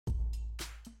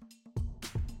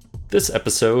This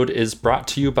episode is brought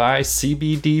to you by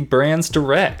CBD Brands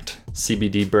Direct.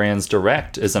 CBD Brands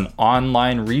Direct is an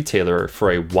online retailer for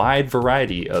a wide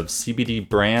variety of CBD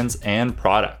brands and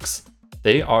products.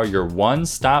 They are your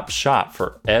one-stop shop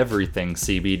for everything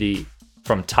CBD.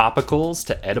 From topicals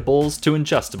to edibles to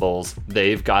ingestibles,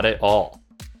 they've got it all.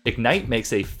 Ignite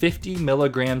makes a 50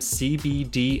 milligram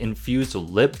CBD infused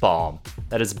lip balm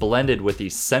that is blended with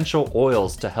essential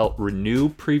oils to help renew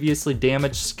previously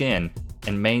damaged skin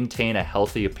and maintain a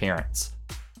healthy appearance.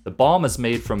 The balm is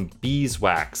made from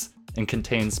beeswax and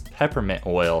contains peppermint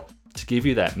oil to give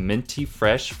you that minty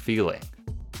fresh feeling.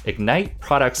 Ignite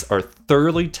products are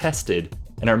thoroughly tested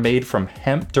and are made from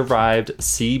hemp-derived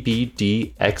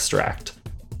CBD extract.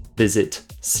 Visit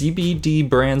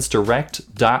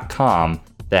cbdbrandsdirect.com.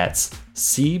 That's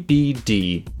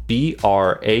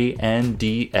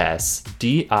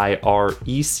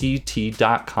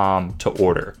cbdbrandsdirect.com to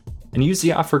order. And use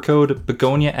the offer code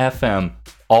BEGONIAFM,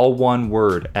 all one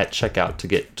word, at checkout to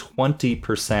get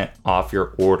 20% off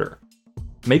your order.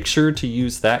 Make sure to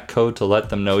use that code to let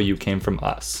them know you came from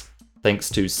us. Thanks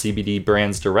to CBD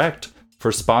Brands Direct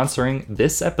for sponsoring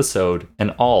this episode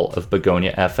and all of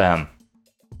Begonia FM.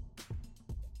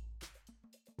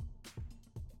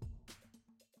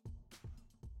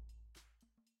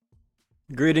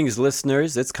 Greetings,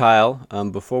 listeners. It's Kyle.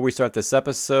 Before we start this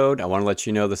episode, I want to let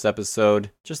you know this episode,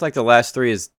 just like the last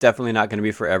three, is definitely not going to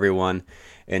be for everyone.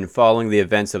 And following the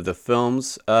events of the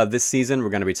films this season,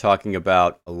 we're going to be talking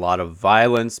about a lot of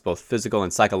violence, both physical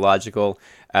and psychological,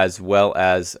 as well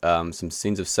as some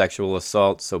scenes of sexual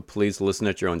assault. So please listen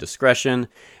at your own discretion.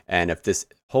 And if this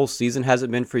whole season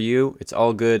hasn't been for you, it's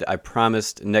all good. I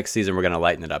promised next season we're going to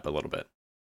lighten it up a little bit.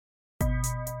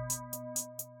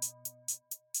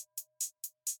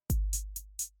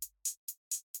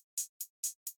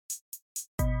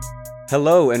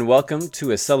 Hello and welcome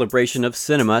to a celebration of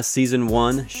cinema, Season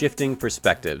 1, Shifting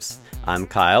Perspectives. I'm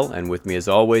Kyle, and with me as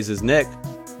always is Nick.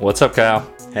 What's up, Kyle?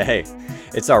 Hey,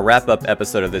 it's our wrap-up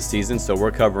episode of this season, so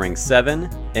we're covering Seven,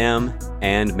 M,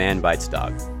 and Man Bites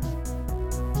Dog.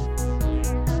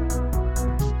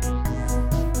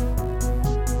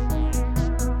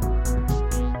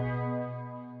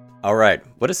 All right,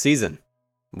 what a season.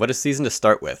 What a season to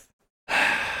start with.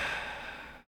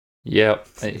 Yep,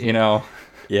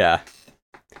 Yeah.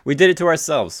 We did it to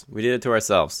ourselves.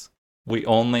 We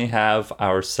only have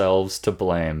ourselves to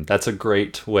blame. That's a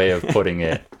great way of putting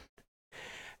it.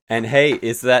 And hey,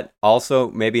 is that also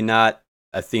maybe not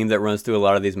a theme that runs through a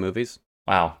lot of these movies?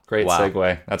 Wow, great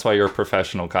segue. That's why you're a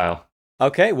professional, Kyle.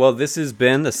 Okay, well, this has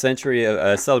been the Century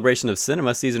Celebration of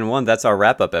Cinema, Season 1. That's our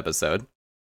wrap-up episode.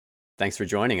 Thanks for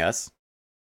joining us.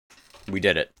 We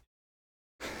did it.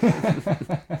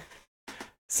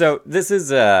 So this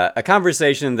is a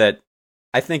conversation that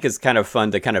I think is kind of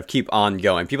fun to kind of keep on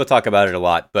going. People talk about it a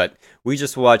lot, but we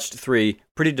just watched three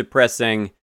pretty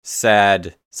depressing,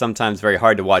 sad, sometimes very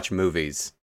hard to watch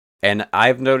movies. And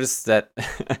I've noticed that,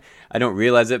 I don't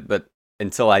realize it, but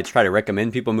until I try to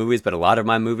recommend people movies, but a lot of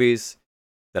my movies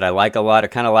that I like a lot are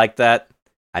kind of like that.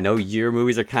 I know your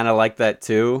movies are kind of like that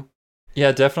too.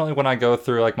 Yeah, definitely when I go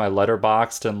through like my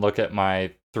Letterboxd and look at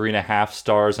my 3.5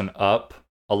 stars and up,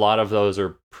 a lot of those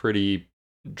are pretty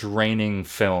draining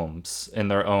films in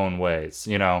their own ways,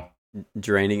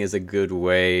 Draining is a good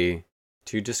way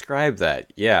to describe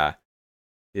that. Yeah.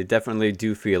 You definitely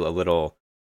do feel a little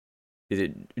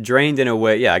drained in a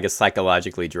way. Yeah, I guess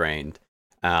psychologically drained.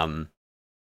 But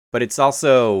it's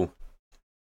also,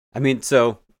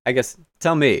 so I guess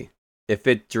tell me, if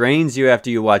it drains you after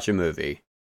you watch a movie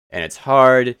and it's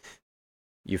hard,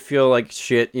 you feel like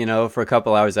shit, for a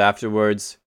couple hours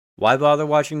afterwards, why bother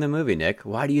watching the movie, Nick?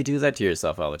 Why do you do that to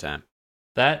yourself all the time?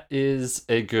 That is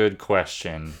a good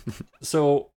question.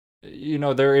 So,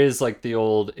 there is like the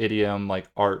old idiom, like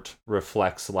art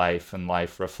reflects life and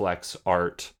life reflects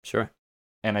art. Sure.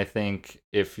 And I think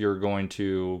if you're going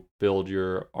to build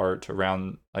your art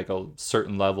around like a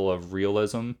certain level of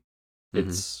realism,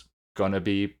 it's going to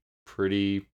be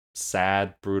pretty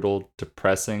sad, brutal,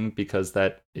 depressing, because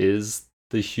that is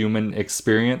the human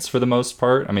experience for the most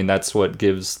part. That's what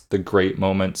gives the great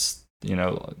moments,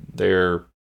 their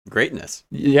greatness.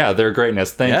 Yeah, their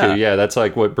greatness. Thank you. Yeah, that's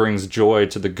like what brings joy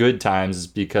to the good times, is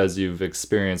because you've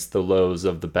experienced the lows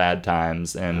of the bad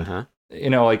times. And,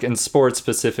 like in sports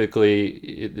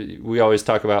specifically, we always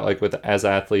talk about like as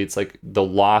athletes, like the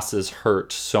losses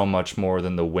hurt so much more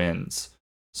than the wins.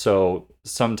 So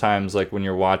sometimes like when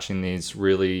you're watching these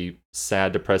really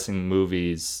sad, depressing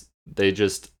movies, they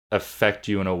just affect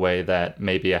you in a way that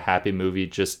maybe a happy movie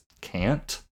just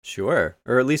can't. Sure.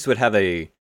 Or at least would have I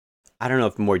don't know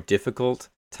if more difficult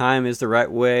time is the right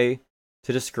way,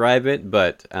 to describe it,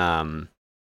 but and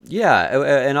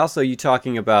also you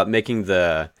talking about making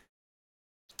the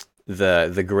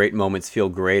great moments feel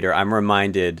greater. I'm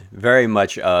reminded very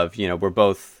much of, we're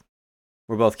both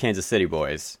Kansas City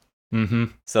boys. Mm-hmm.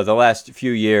 So the last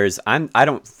few years, I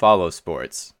don't follow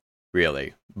sports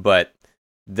really, but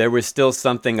there was still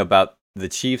something about the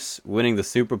Chiefs winning the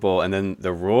Super Bowl and then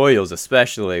the Royals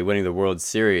especially winning the World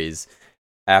Series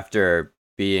after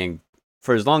being,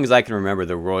 for as long as I can remember,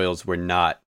 the Royals were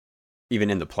not even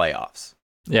in the playoffs.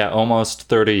 Yeah, almost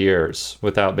 30 years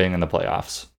without being in the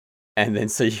playoffs. And then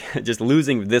so just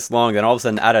losing this long, and all of a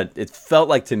sudden it felt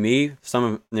like to me,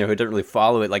 someone who didn't really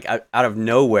follow it, like out of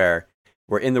nowhere,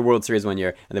 we're in the World Series one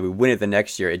year and then we win it the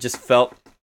next year. It just felt,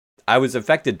 I was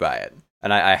affected by it.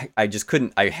 And I just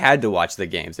couldn't, I had to watch the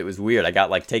games. It was weird. I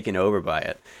got like taken over by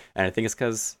it. And I think it's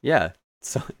because,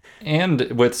 So. And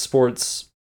with sports,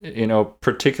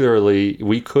 particularly,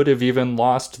 we could have even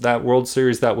lost that World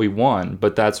Series that we won,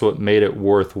 but that's what made it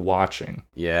worth watching.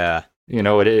 Yeah.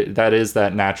 That is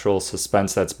that natural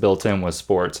suspense that's built in with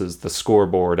sports, is the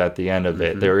scoreboard at the end of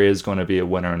it. There is going to be a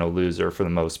winner and a loser for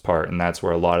the most part, and that's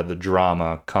where a lot of the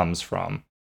drama comes from.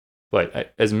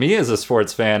 But as a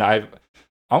sports fan, I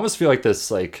almost feel like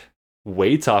this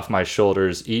weight off my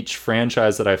shoulders. Each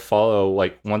franchise that I follow,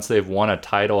 once they've won a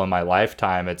title in my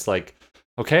lifetime, it's like,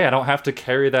 okay, I don't have to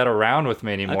carry that around with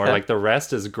me anymore. Okay. The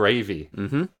rest is gravy.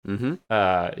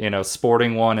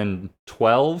 Sporting won in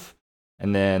 12,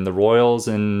 and then the Royals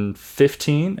in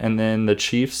 15, and then the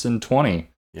Chiefs in 20.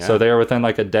 Yeah. So they were within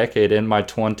a decade in my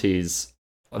 20s.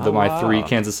 My three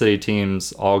Kansas City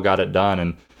teams all got it done,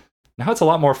 and now it's a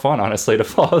lot more fun, honestly, to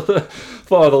follow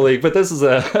the league. But this is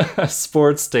a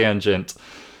sports tangent.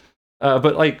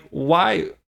 But why,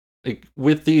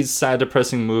 with these sad,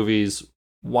 depressing movies,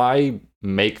 why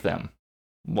make them?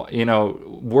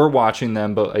 We're watching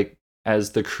them, but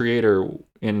as the creator,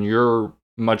 and you're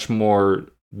much more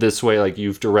this way.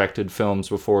 You've directed films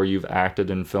before, you've acted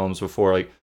in films before.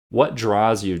 What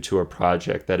draws you to a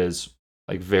project that is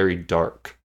very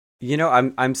dark?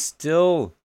 I'm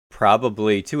still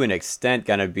probably to an extent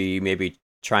gonna be maybe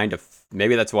trying to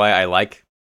maybe that's why I like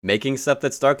making stuff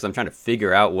that's dark, because I'm trying to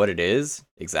figure out what it is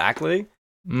exactly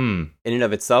in and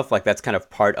of itself. That's kind of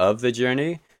part of the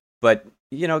journey. But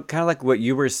kind of like what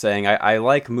you were saying, I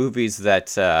like movies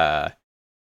that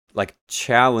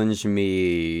challenge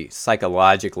me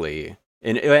psychologically,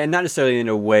 and not necessarily in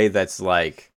a way that's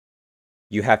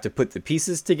you have to put the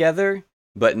pieces together,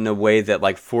 but in a way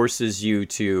that forces you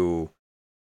to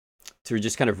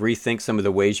just kind of rethink some of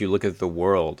the ways you look at the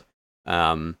world.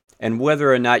 And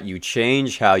whether or not you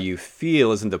change how you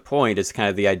feel isn't the point. It's kind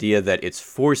of the idea that it's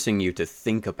forcing you to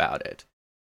think about it.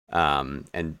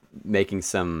 And making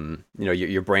some,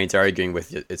 your brain's arguing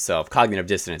with itself. Cognitive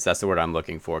dissonance, that's the word I'm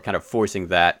looking for. Kind of forcing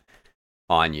that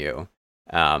on you.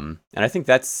 And I think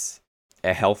that's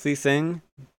a healthy thing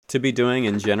to be doing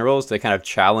in general, is to kind of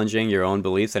challenging your own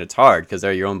beliefs. And it's hard because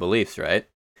they're your own beliefs, right?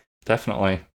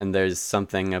 Definitely. And there's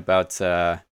something about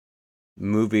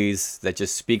movies that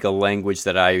just speak a language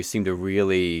that I seem to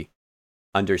really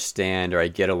understand, or I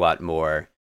get a lot more.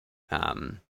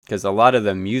 Because a lot of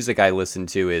the music I listen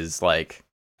to is a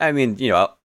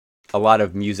lot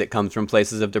of music comes from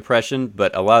places of depression,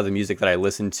 but a lot of the music that I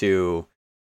listen to,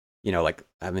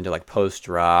 I'm into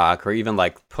post-rock or even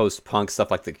post-punk stuff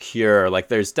like The Cure.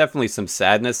 There's definitely some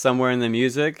sadness somewhere in the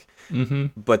music.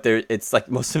 Mm-hmm. But it's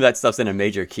most of that stuff's in a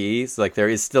major key, so there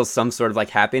is still some sort of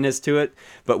happiness to it.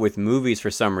 But with movies,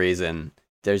 for some reason,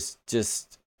 there's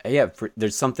just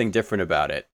there's something different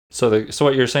about it. So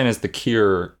what you're saying is The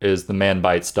Cure is the Man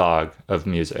Bites Dog of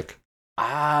music.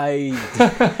 I'm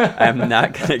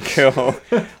not gonna go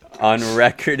on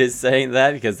record as saying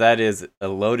that, because that is a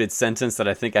loaded sentence that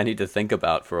I think I need to think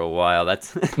about for a while.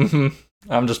 That's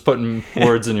I'm just putting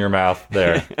words in your mouth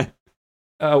there.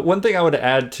 One thing I would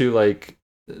add to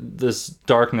this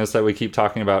darkness that we keep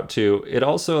talking about too, it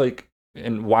also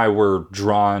and why we're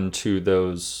drawn to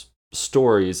those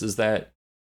stories, is that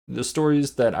the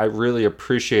stories that I really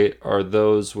appreciate are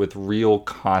those with real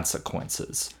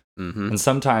consequences. Mm-hmm. And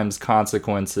sometimes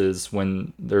consequences,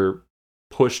 when they're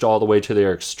pushed all the way to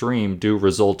their extreme, do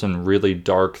result in really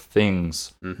dark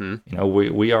things.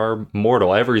 Mm-hmm. We are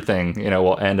mortal. Everything,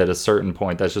 will end at a certain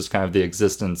point. That's just kind of the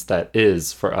existence that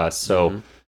is for us. So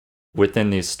within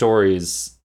these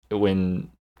stories, when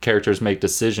characters make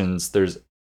decisions, there's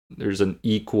an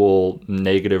equal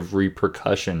negative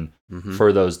repercussion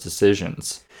for those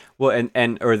decisions. Well,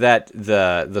 or that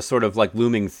the sort of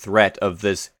looming threat of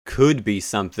this could be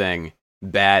something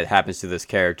bad happens to this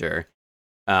character,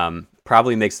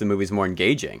 probably makes the movies more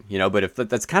engaging, But if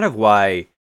that's kind of why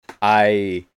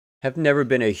I have never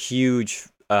been a huge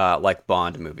like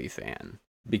Bond movie fan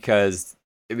because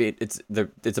I mean it's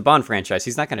a Bond franchise.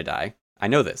 He's not going to die. I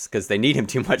know this because they need him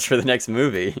too much for the next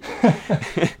movie.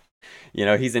 You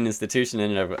know, he's an institution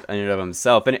in and of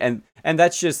himself, and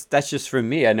that's just for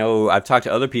me. I know I've talked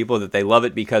to other people that they love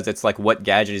it because it's like, what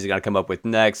gadget is he gonna come up with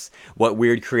next? What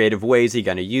weird creative ways he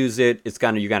gonna use it?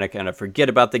 You're gonna kind of forget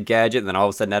about the gadget, and then all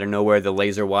of a sudden, out of nowhere, the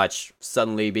laser watch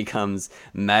suddenly becomes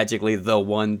magically the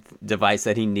one device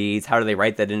that he needs. How do they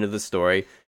write that into the story?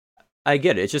 I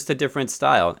get it. It's just a different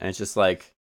style, and it's just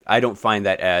like I don't find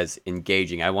that as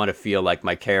engaging. I want to feel like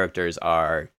my characters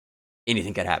are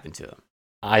anything could happen to them.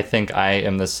 I think I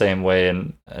am the same way.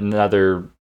 And another,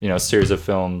 series of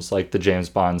films like the James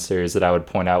Bond series that I would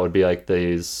point out would be like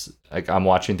these, like I'm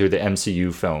watching through the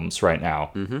MCU films right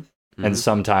now. Mm-hmm. Mm-hmm. And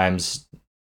sometimes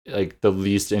like the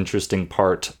least interesting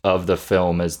part of the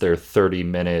film is their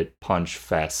 30-minute punch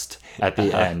fest at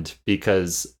the end,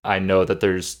 because I know that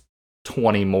there's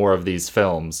 20 more of these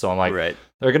films. So I'm like, right.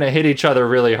 They're going to hit each other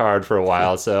really hard for a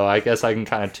while. So I guess I can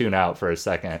kind of tune out for a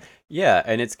second. Yeah,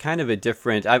 and it's kind of a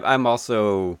different. I'm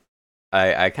also,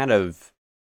 I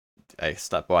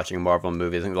stopped watching Marvel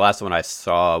movies. I think the last one I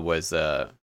saw was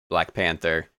Black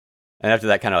Panther, and after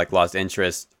that, kind of like lost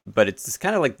interest. But it's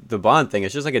kind of like the Bond thing.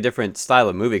 It's just like a different style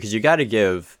of movie because you got to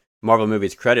give Marvel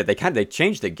movies credit. They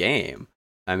changed the game.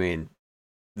 I mean,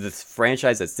 this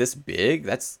franchise that's this big,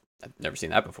 I've never seen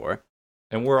that before.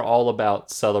 And we're all about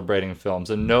celebrating films.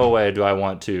 In no way do I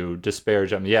want to disparage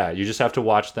them. Yeah, you just have to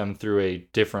watch them through a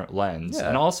different lens. Yeah.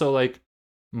 And also, like,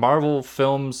 Marvel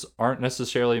films aren't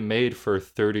necessarily made for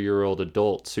 30-year-old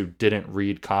adults who didn't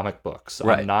read comic books.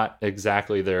 Right. I'm not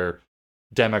exactly their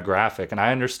demographic, and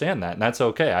I understand that, and that's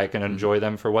okay. I can enjoy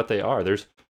them for what they are. There's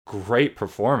great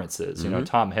performances. Mm-hmm.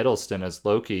 Tom Hiddleston as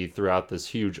Loki throughout this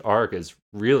huge arc is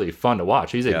really fun to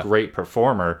watch. He's a great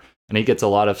performer. And he gets a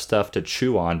lot of stuff to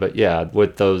chew on. But yeah,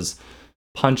 with those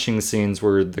punching scenes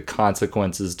where the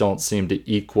consequences don't seem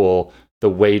to equal the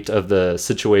weight of the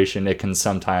situation, it can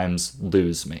sometimes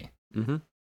lose me. Mm-hmm.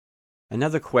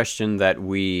 Another question that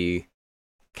we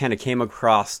kind of came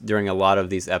across during a lot of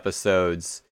these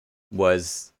episodes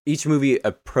was each movie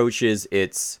approaches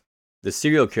the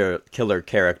serial killer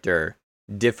character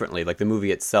differently, like the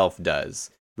movie itself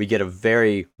does. We get a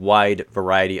very wide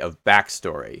variety of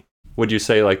backstory. Would you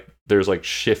say like there's like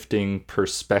shifting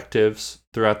perspectives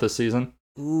throughout the season?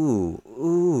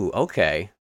 Ooh,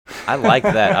 okay. I like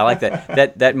that. I like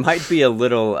that. That might be a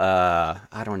little,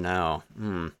 I don't know.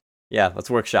 Yeah, let's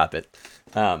workshop it.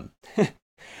 But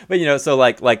so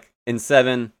like in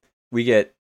 7, we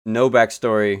get no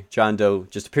backstory. John Doe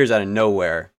just appears out of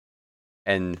nowhere,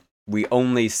 and we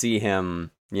only see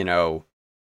him,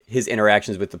 his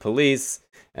interactions with the police.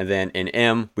 And then in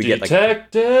M, we get like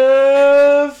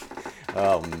Detective.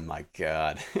 Oh my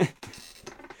god.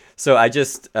 So I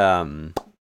just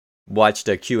watched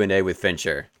a Q&A with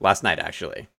Fincher last night,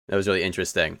 actually. That was really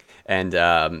interesting.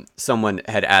 And someone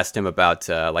had asked him about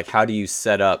like, how do you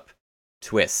set up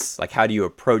twists? Like, how do you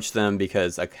approach them?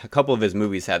 Because a couple of his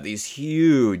movies have these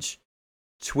huge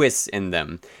twists in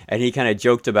them. And he kind of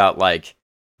joked about like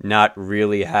not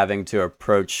really having to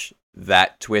approach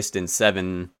that twist in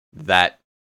 7 that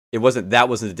wasn't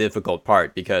the difficult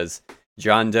part, because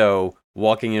John Doe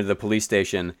walking into the police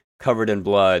station covered in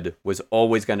blood was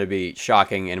always going to be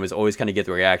shocking and was always going to get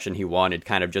the reaction he wanted,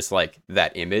 kind of just like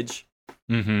that image.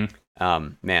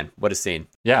 Mm-hmm. Man, what a scene.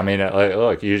 Yeah, I mean,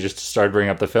 look, you just started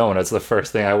bringing up the film, and it's the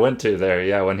first thing I went to there.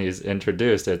 Yeah, when he's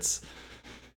introduced, it's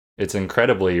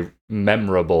incredibly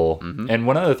memorable. Mm-hmm. And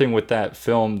one other thing with that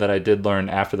film that I did learn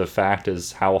after the fact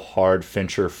is how hard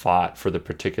Fincher fought for the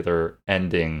particular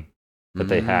ending that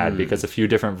they had, because a few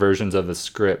different versions of the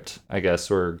script, I guess,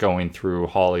 were going through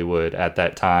Hollywood at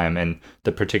that time, and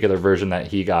the particular version that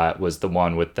he got was the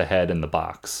one with the head in the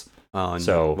box. Oh,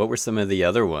 so what were some of the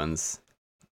other ones?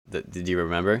 Did you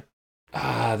remember?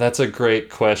 That's a great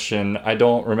question. I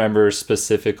don't remember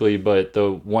specifically, but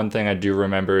the one thing I do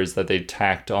remember is that they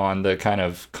tacked on the kind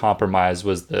of compromise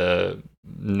was the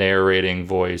narrating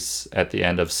voice at the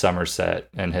end of Somerset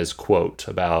and his quote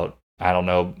about, I don't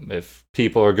know if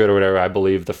people are good or whatever, I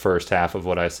believe the first half of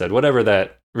what I said, whatever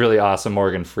that really awesome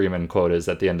Morgan Freeman quote is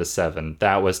at the end of 7,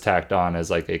 that was tacked on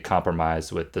as like a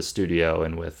compromise with the studio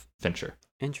and with Fincher.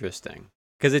 Interesting.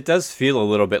 Because it does feel a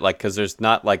little bit like, because there's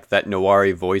not like that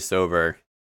noir-y voiceover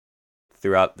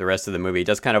throughout the rest of the movie. It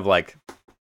does kind of like,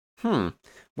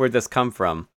 where'd this come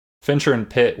from? Fincher and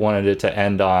Pitt wanted it to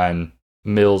end on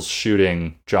Mills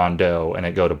shooting John Doe and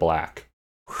it go to black.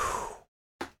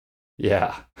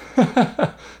 Yeah.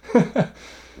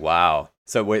 Wow.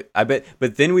 So wait, I bet,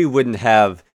 but then we wouldn't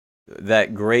have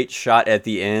that great shot at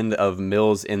the end of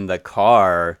Mills in the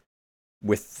car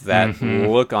with that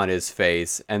look on his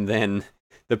face, and then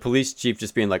the police chief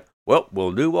just being like, well,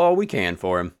 we'll do all we can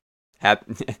for him.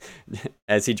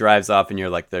 As he drives off, and you're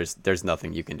like, there's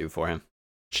nothing you can do for him.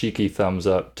 Cheeky thumbs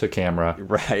up to camera.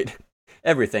 Right.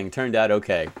 Everything turned out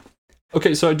okay.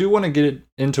 Okay, so I do want to get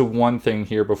into one thing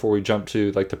here before we jump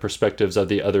to like the perspectives of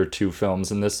the other two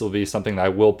films, and this will be something that I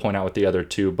will point out with the other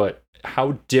two, but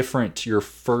how different your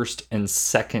first and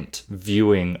second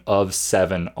viewing of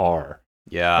Seven are.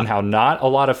 Yeah. And how not a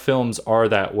lot of films are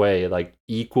that way, like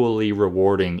equally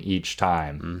rewarding each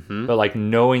time. But like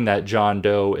knowing that John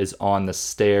Doe is on the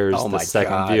stairs the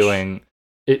second viewing,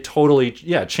 it totally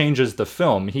changes the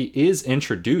film. He is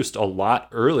introduced a lot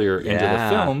earlier into the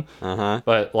film,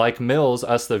 but like Mills,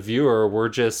 us the viewer, we're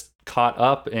just caught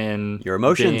up in your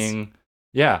emotions,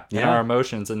 in our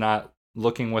emotions, and not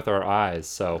looking with our eyes.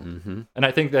 So, and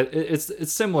I think that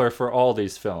it's similar for all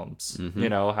these films. You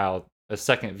know how a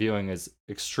second viewing is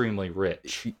extremely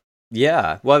rich.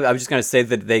 Yeah. Well, I was just going to say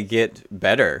that they get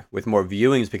better with more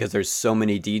viewings because there's so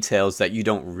many details that you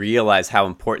don't realize how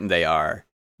important they are.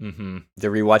 The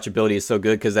rewatchability is so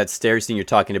good because that stair scene you're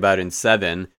talking about in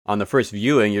Seven, on the first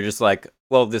viewing, you're just like,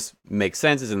 well, this makes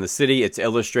sense. It's in the city. It's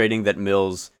illustrating that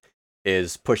Mills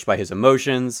is pushed by his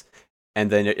emotions. And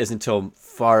then it isn't until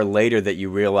far later that you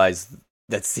realize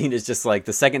that scene is just like,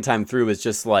 the second time through is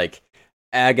just like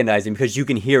agonizing because you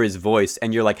can hear his voice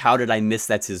and you're like, how did I miss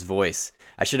that's his voice?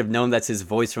 I should have known that's his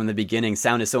voice from the beginning.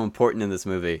 Sound is so important in this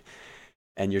movie.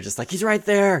 And you're just like, he's right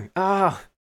there.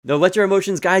 No, let your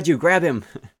emotions guide you. Grab him.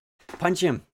 Punch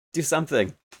him. Do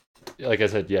something. Like I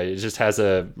said, yeah, it just has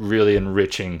a really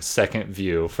enriching second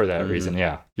view for that reason.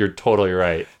 Yeah, you're totally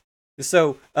right.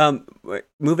 So,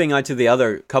 moving on to the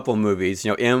other couple movies,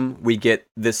 M, we get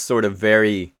this sort of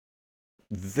very,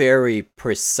 very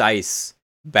precise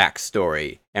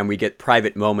backstory, and we get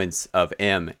private moments of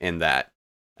M in that.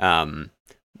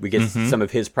 We get some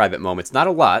of his private moments. Not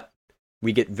a lot.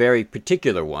 We get very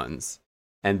particular ones.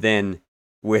 And then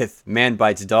with Man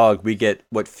Bites Dog, we get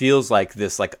what feels like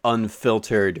this like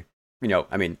unfiltered,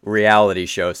 reality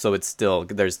show. So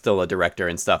there's still a director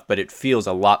and stuff, but it feels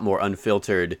a lot more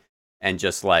unfiltered and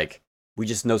just like, we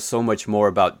just know so much more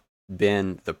about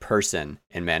Ben, the person,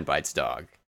 in Man Bites Dog.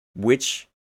 Which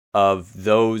of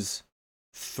those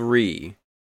three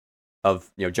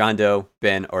of, John Doe,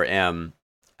 Ben, or M,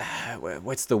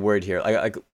 what's the word here?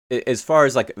 Like, as far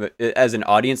as like, as an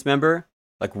audience member,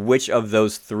 like, which of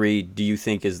those three do you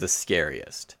think is the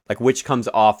scariest? Like, which comes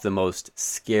off the most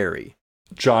scary?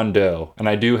 John Doe. And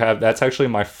I do that's actually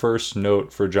my first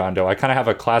note for John Doe. I kind of have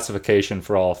a classification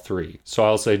for all three. So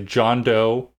I'll say John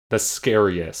Doe, the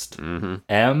scariest.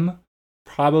 M,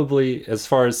 probably, as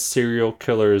far as serial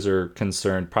killers are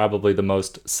concerned, probably the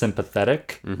most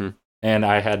sympathetic. And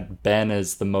I had Ben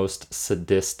as the most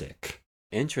sadistic.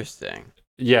 Interesting.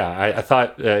 Yeah, I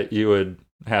thought you would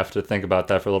have to think about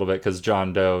that for a little bit because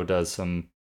John Doe does some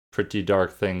pretty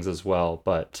dark things as well,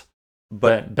 but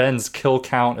Ben's kill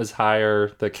count is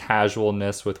higher, the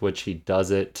casualness with which he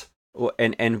does it. Well,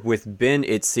 and with Ben,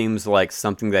 it seems like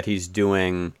something that he's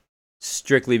doing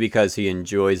strictly because he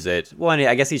enjoys it. Well,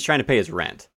 I guess he's trying to pay his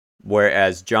rent,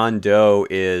 whereas John Doe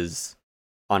is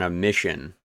on a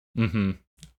mission.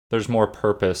 There's more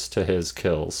purpose to his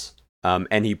kills.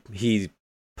 And he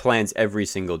plans every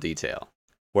single detail,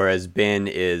 whereas Ben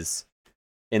is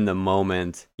in the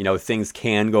moment. Things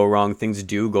can go wrong. Things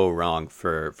do go wrong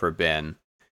for Ben.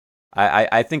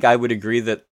 I think I would agree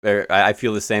that, I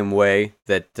feel the same way,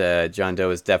 that John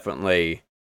Doe is definitely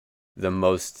the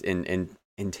most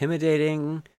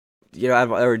intimidating.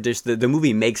 Or just the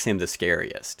movie makes him the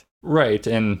scariest. Right,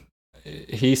 and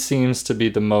he seems to be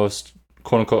the most,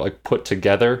 quote unquote, like put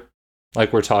together.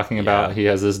 Like we're talking about, he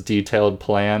has this detailed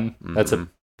plan. That's a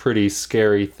pretty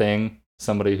scary thing.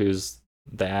 Somebody who's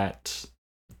that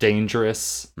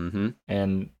dangerous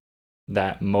and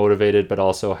that motivated, but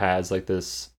also has like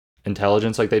this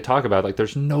intelligence. Like they talk about, like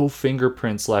there's no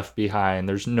fingerprints left behind,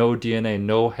 there's no DNA,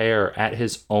 no hair at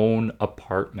his own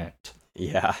apartment.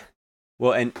 Yeah.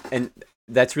 Well, and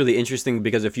that's really interesting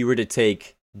because if you were to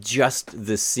take just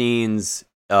the scenes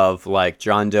of like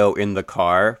John Doe in the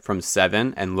car from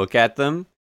Seven and look at them,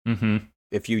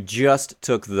 if you just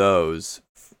took those,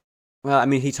 well, I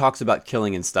mean, he talks about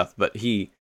killing and stuff, but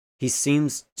he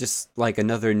seems just like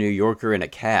another New Yorker in a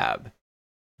cab,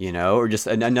 or just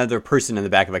another person in the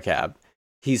back of a cab.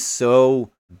 He's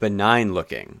so benign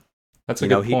looking. That's a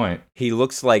good point. He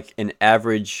looks like an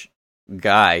average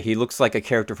guy. He looks like a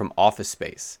character from Office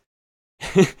Space.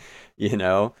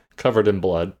 Covered in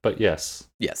blood, but yes.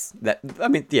 Yes. That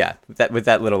with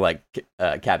that little like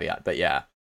caveat, but yeah.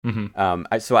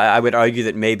 So I would argue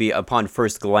that maybe upon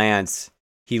first glance,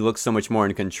 he looks so much more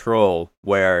in control,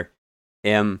 where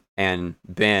M and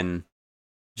Ben,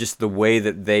 just the way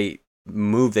that they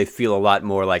move, they feel a lot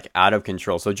more like out of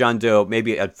control. So John Doe,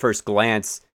 maybe at first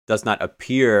glance, does not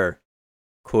appear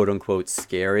quote unquote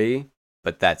scary,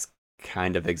 but that's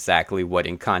kind of exactly what,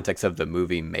 in context of the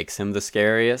movie, makes him the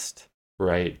scariest.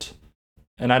 Right.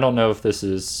 And I don't know if this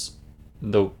is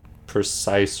the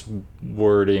precise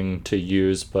wording to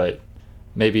use, but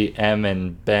maybe M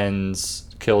and Ben's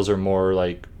kills are more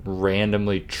like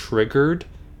randomly triggered.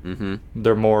 Mm-hmm.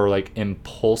 They're more like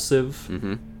impulsive.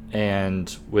 Mm-hmm.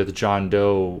 And with John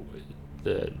Doe,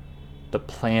 the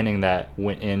planning that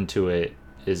went into it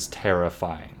is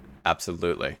terrifying.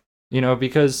 Absolutely.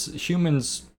 Because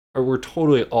humans we're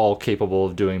totally all capable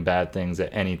of doing bad things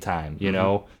at any time,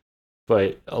 know?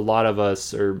 But a lot of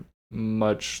us are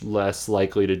much less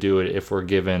likely to do it if we're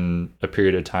given a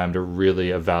period of time to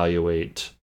really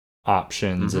evaluate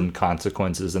options and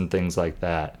consequences and things like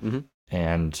that.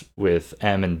 And with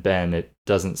M and Ben, it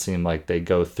doesn't seem like they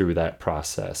go through that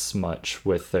process much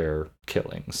with their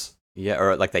killings. Yeah,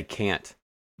 or like they can't.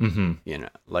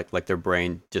 Like their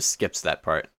brain just skips that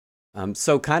part.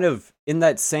 So kind of in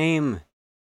that same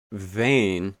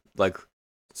vein, like,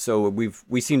 so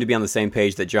we seem to be on the same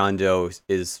page that John Doe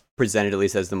is presented at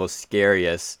least as the most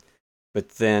scariest.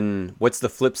 But then what's the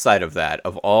flip side of that?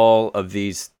 Of all of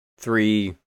these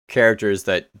three characters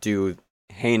that do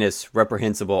heinous,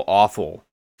 reprehensible, awful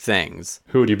things,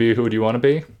 who would you be? Who would you want to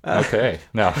be? Okay,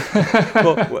 no.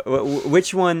 Well,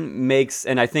 which one makes?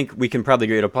 And I think we can probably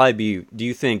agree. It'll probably be. Do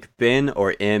you think Ben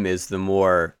or M is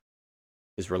relatable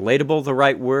the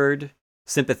right word?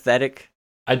 Sympathetic?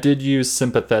 I did use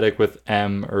sympathetic with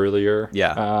M earlier.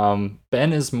 Yeah.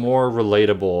 Ben is more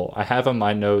relatable. I have on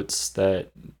my notes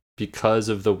that because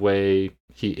of the way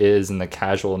he is and the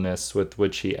casualness with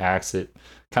which he acts, it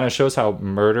kind of shows how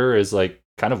murder is like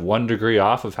kind of 1 degree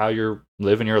off of how you're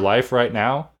living your life right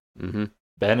now.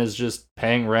 Ben is just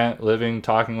paying rent, living,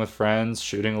 talking with friends,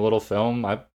 shooting a little film.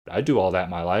 I do all that in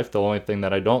my life. The only thing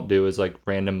that I don't do is like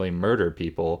randomly murder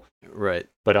people. Right.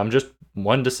 But I'm just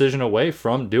one decision away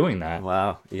from doing that.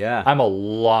 Wow. Yeah. I'm a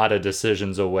lot of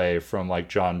decisions away from like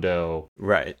John Doe.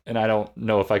 Right. And I don't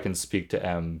know if I can speak to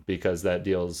M because that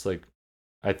deals like,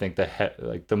 I think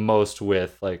the most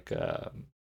with like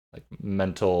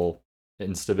mental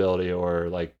instability or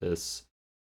like this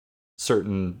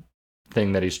certain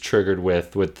thing that he's triggered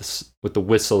with the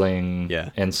whistling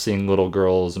and seeing little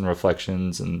girls and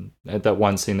reflections. And at that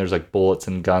one scene, there's like bullets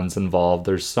and guns involved.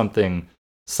 There's something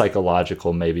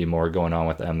psychological maybe more going on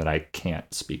with M that I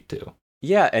can't speak to.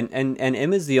 Yeah, and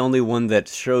M is the only one that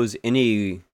shows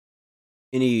any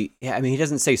I mean, he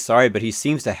doesn't say sorry, but he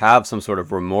seems to have some sort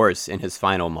of remorse in his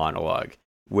final monologue,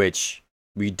 which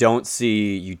we don't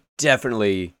see. You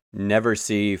definitely never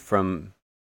see from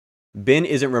Ben.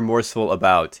 Isn't remorseful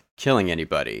about killing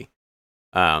anybody.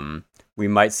 We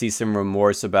might see some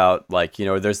remorse about, like,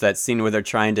 there's that scene where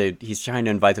he's trying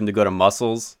to invite them to go to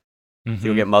Muscles. To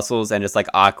go get Muscles, and it's like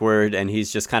awkward, and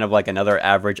he's just kind of like another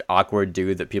average awkward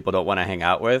dude that people don't want to hang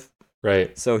out with.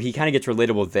 Right. So he kind of gets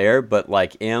relatable there, but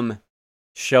like M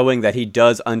showing that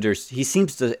he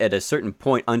seems to at a certain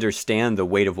point understand the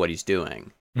weight of what he's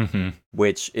doing,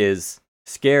 which is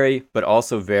scary, but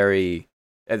also very,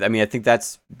 I mean, I think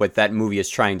that's what that movie is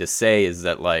trying to say, is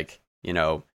that, like,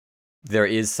 there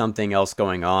is something else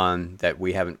going on that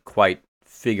we haven't quite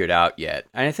figured out yet.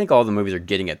 And I think all the movies are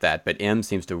getting at that, but M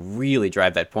seems to really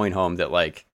drive that point home that,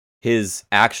 like, his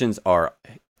actions are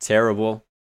terrible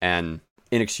and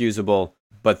inexcusable,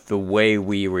 but the way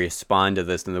we respond to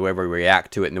this and the way we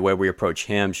react to it and the way we approach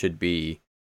him should be,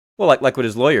 well, like what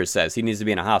his lawyer says, he needs to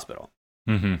be in a hospital.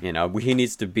 He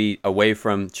needs to be away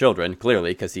from children,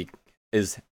 clearly, because he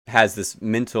has this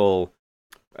mental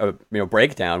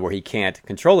breakdown where he can't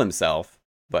control himself,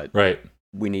 but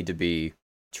we need to be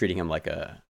treating him like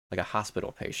a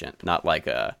hospital patient, not like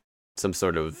some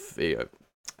sort of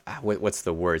what's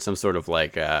the word? Some sort of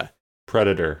like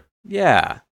predator.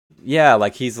 Yeah,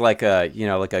 like he's like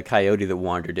like a coyote that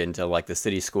wandered into like the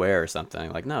city square or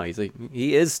something. Like, no,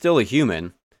 he is still a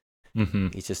human.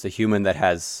 He's just a human that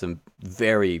has some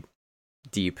very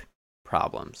deep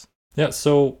problems. Yeah.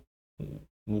 So,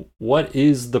 what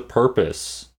is the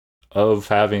purpose of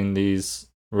having these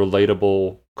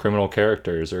relatable criminal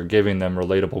characters or giving them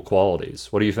relatable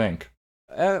qualities? What do you think?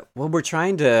 Well,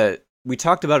 we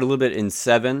talked about it a little bit in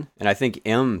Seven, and I think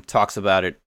M talks about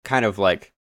it kind of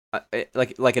like a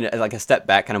step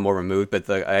back, kind of more removed, but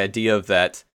the idea of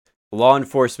that law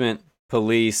enforcement,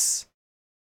 police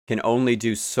can only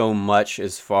do so much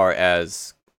as far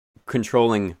as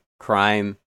controlling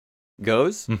crime,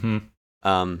 goes.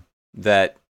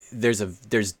 That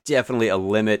there's definitely a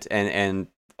limit, and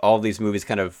all these movies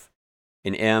kind of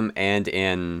in M and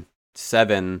in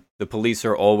 7, the police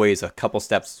are always a couple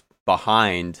steps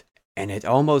behind, and it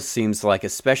almost seems like,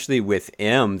 especially with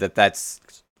M, that's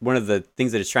one of the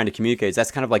things that it's trying to communicate is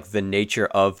that's kind of like the nature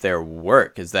of their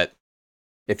work, is that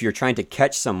if you're trying to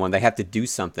catch someone, they have to do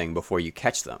something before you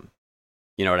catch them.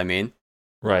 You know what I mean?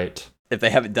 Right. If they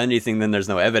haven't done anything, then there's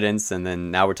no evidence, and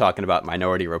then now we're talking about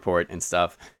Minority Report and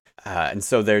stuff. And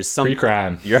so there's some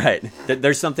pre-crime. You're right.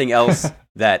 There's something else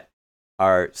that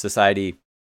our society,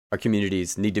 our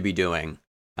communities need to be doing,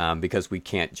 because we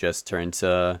can't just turn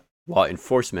to law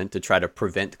enforcement to try to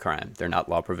prevent crime. They're not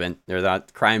They're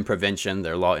not crime prevention.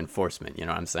 They're law enforcement. You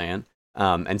know what I'm saying?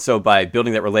 And so by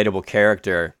building that relatable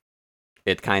character,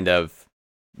 it kind of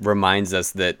reminds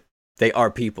us that they are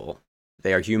people.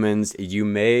 They are humans. You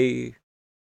may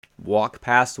walk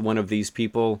past one of these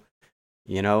people,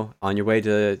 on your way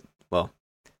to,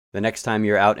 the next time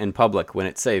you're out in public when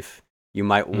it's safe, you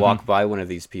might walk by one of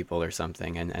these people or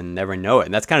something and never know it.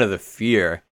 And that's kind of the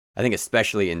fear, I think,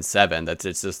 especially in 7, that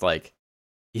it's just like,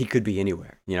 he could be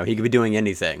anywhere. He could be doing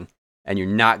anything. And you're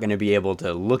not going to be able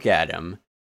to look at him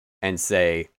and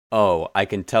say, oh, I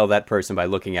can tell that person by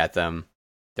looking at them,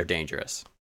 they're dangerous.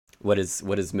 What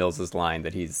is Mills's line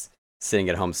that he's sitting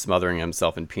at home smothering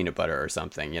himself in peanut butter or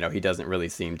something? He doesn't really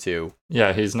seem to.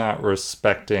 Yeah, he's not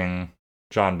respecting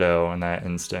John Doe in that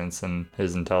instance and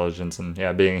his intelligence and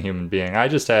being a human being. I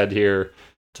just had here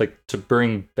to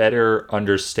bring better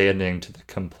understanding to the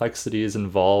complexities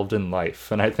involved in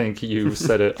life. And I think you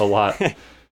said it a lot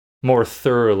more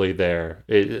thoroughly there.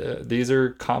 These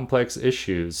are complex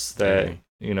issues that,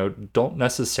 don't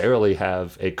necessarily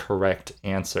have a correct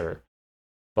answer,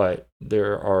 but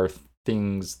there are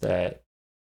things that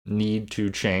need to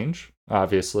change,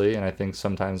 obviously. And I think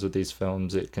sometimes with these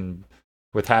films,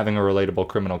 with having a relatable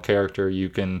criminal character, you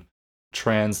can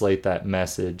translate that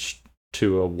message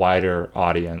to a wider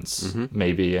audience,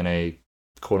 maybe in a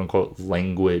quote-unquote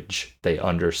language they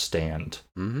understand.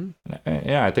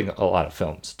 I think a lot of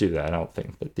films do that. I don't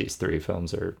think that these 3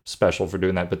 films are special for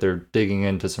doing that, but they're digging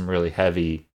into some really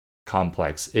heavy,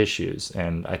 complex issues,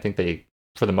 and I think they,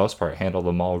 for the most part, handle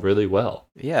them all really well.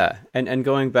 Yeah, and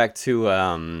going back to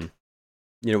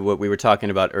what we were talking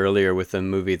about earlier with a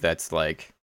movie that's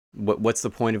like, what's the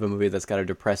point of a movie that's got a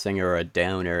depressing or a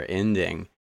downer ending?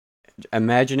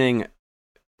 Imagining,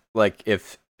 like,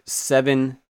 if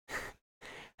 7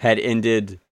 had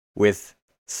ended with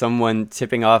someone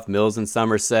tipping off Mills in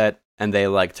Somerset, and they,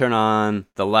 like, turn on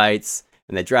the lights,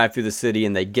 and they drive through the city,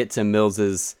 and they get to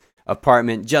Mills's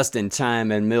apartment just in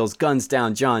time, and Mills guns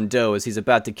down John Doe as he's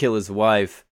about to kill his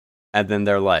wife, and then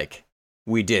they're like,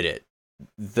 we did it.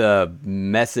 The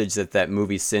message that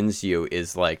movie sends you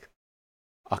is, like,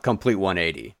 a complete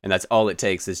 180, and that's all it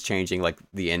takes is changing, like,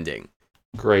 the ending.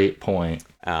 Great point.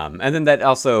 And then that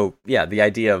also, the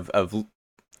idea of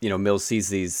Mills sees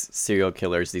these serial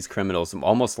killers, these criminals,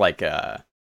 almost like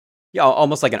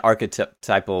almost like an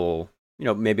archetypal,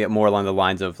 maybe more along the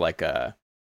lines of like the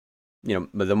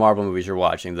Marvel movies you're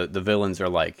watching. The villains are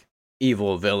like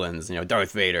evil villains,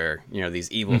 Darth Vader,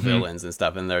 these evil villains and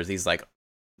stuff, and there's these like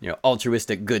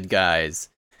altruistic good guys,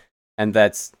 and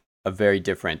that's a very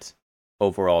different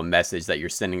overall message that you're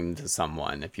sending to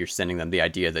someone. If you're sending them the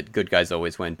idea that good guys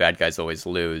always win, bad guys always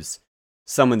lose,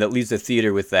 someone that leaves the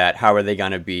theater with that, how are they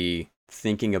going to be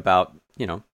thinking about,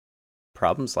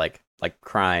 problems like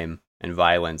crime and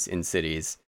violence in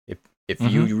cities? If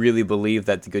you really believe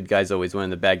that the good guys always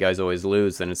win, the bad guys always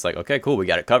lose, then it's like, okay, cool, we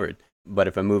got it covered. But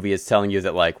if a movie is telling you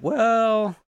that, like,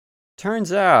 well,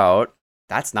 turns out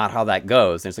that's not how that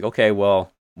goes, then it's like, okay,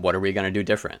 well, what are we going to do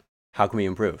different? How can we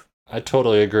improve? I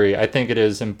totally agree. I think it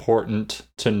is important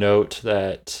to note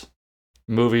that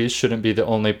movies shouldn't be the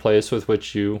only place with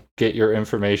which you get your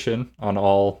information on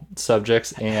all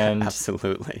subjects. And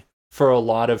absolutely, for a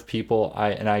lot of people,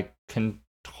 I can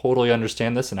totally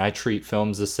understand this, and I treat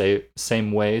films the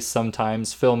same way.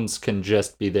 Sometimes films can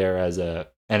just be there as an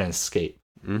escape.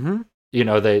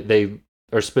 They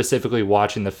are specifically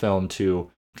watching the film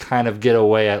to kind of get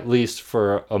away, at least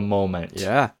for a moment,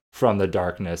 from the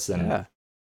darkness. And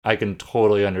I can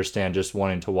totally understand just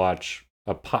wanting to watch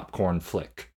a popcorn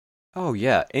flick. Oh,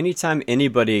 yeah. Anytime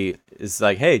anybody is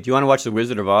like, hey, do you want to watch The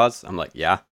Wizard of Oz? I'm like,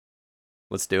 yeah,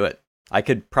 let's do it. I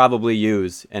could probably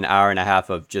use an hour and a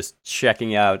half of just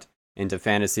checking out into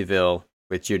Fantasyville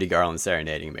with Judy Garland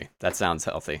serenading me. That sounds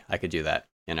healthy. I could do that,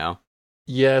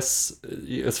 Yes.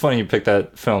 It's funny you picked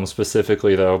that film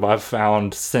specifically, though. I've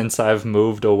found since I've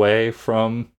moved away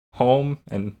from home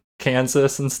and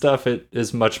Kansas and stuff, it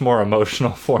is much more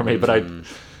emotional for me. But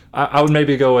I would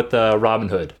maybe go with Robin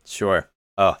Hood. Sure.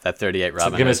 Oh, that 38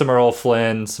 Robin So give me Hood. some Errol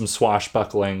Flynn, some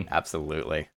swashbuckling.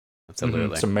 Absolutely.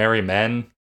 Absolutely. Some merry men.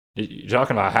 You're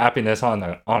talking about happiness on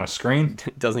a screen?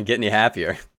 It doesn't get any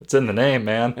happier. It's in the name,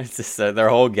 man. It's just their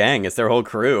whole gang. It's their whole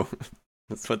crew.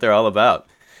 That's what they're all about.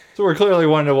 So we're clearly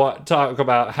wanting to talk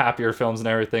about happier films and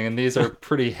everything, and these are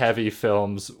pretty heavy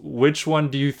films. Which one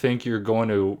do you think you're going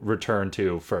to return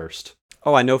to first?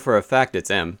 Oh, I know for a fact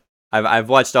it's M. I've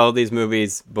watched all of these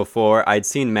movies before. I'd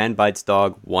seen Man Bites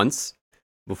Dog once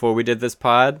before we did this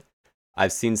pod.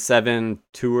 I've seen Seven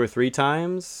 2 or 3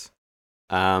 times.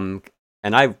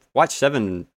 And I watched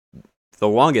Seven the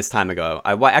longest time ago.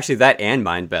 Actually, that and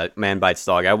Man Bites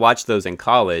Dog. I watched those in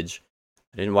college.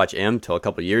 I didn't watch M till a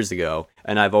couple years ago,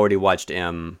 and I've already watched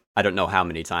M I don't know how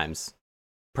many times.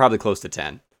 Probably close to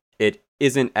 10. It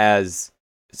isn't as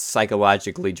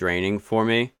psychologically draining for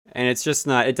me, and it's just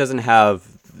not, it doesn't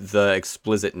have the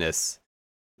explicitness,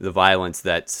 the violence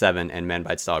that Seven and Man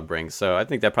Bites Dog brings, so I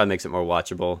think that probably makes it more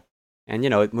watchable. And,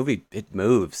 it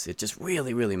moves. It just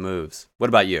really, really moves. What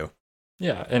about you?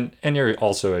 Yeah, and you're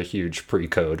also a huge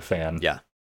Pre-Code fan. Yeah.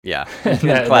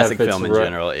 that Classic film in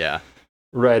general, yeah.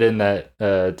 Right in that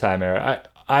time era.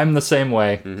 I'm the same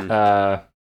way. Mm-hmm.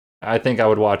 I think I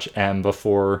would watch M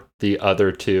before the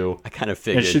other two. I kind of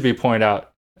figured. It should be pointed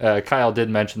out, Kyle did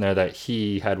mention there that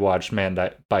he had watched Man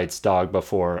Bites Dog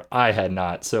before. I had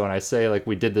not. So when I say like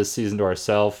we did this season to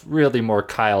ourselves, really more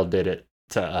Kyle did it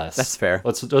to us. That's fair.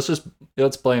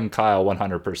 Let's blame Kyle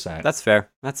 100%. That's fair.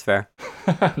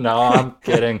 No, I'm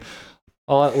kidding.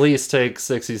 I'll at least take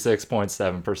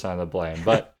 66.7% of the blame.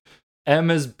 But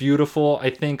M is beautiful. I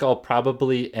think I'll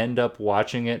probably end up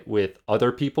watching it with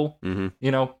other people.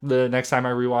 Mm-hmm. The next time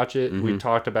I rewatch it, Mm-hmm. we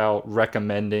talked about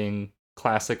recommending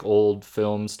classic old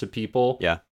films to people.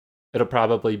 Yeah. It'll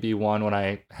probably be one when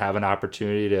I have an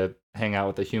opportunity to hang out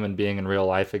with a human being in real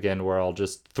life again, where I'll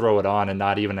just throw it on and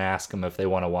not even ask them if they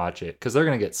want to watch it, because they're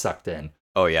going to get sucked in.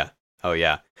 Oh, yeah.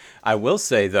 I will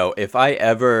say, though, if I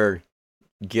ever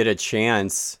get a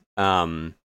chance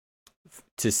to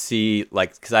see,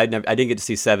 like, because I didn't get to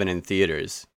see Seven in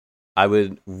theaters, I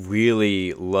would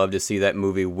really love to see that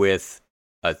movie with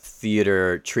a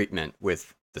theater treatment,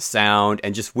 with the sound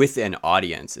and just with an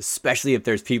audience, especially if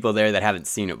there's people there that haven't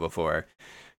seen it before,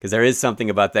 because there is something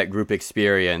about that group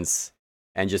experience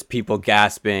and just people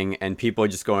gasping and people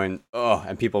just going, oh,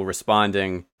 and people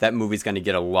responding. That movie's going to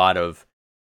get a lot of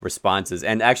responses.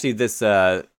 And actually this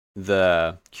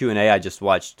the Q&A I just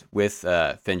watched with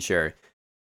Fincher,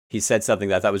 he said something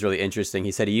that I thought was really interesting.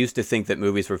 He said he used to think that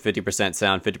movies were 50%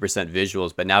 sound, 50%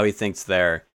 visuals, but now he thinks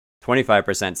they're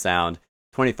 25% sound,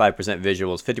 25%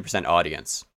 visuals, 50%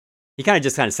 audience. He kind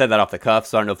of said that off the cuff,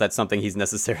 so I don't know if that's something he's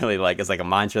necessarily like, is like a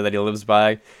mantra that he lives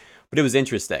by, but it was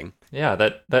interesting. Yeah,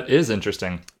 that is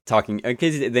interesting. Talking,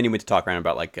 because then he went to talk around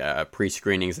about like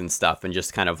pre-screenings and stuff, and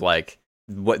just kind of like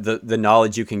what the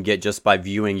knowledge you can get just by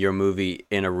viewing your movie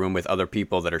in a room with other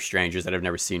people that are strangers that have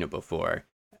never seen it before.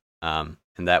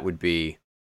 And that would be,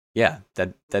 yeah,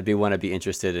 that'd be one I'd be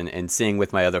interested in seeing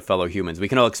with my other fellow humans. We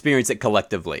can all experience it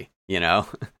collectively,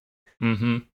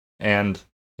 Mm-hmm. And,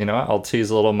 I'll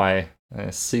tease a little my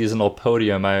seasonal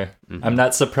podium. I'm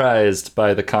not surprised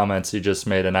by the comments you just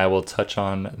made, and I will touch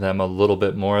on them a little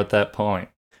bit more at that point.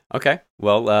 Okay.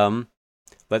 Well,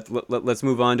 let's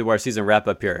move on to our season wrap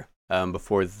up here.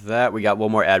 Before that, we got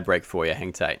one more ad break for you.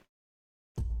 Hang tight.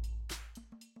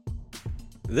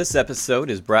 This episode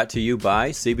is brought to you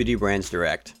by CBD Brands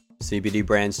Direct. CBD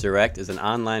Brands Direct is an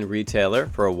online retailer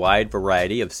for a wide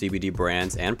variety of CBD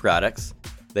brands and products.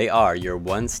 They are your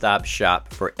one-stop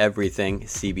shop for everything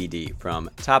CBD, from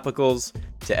topicals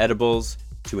to edibles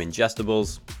to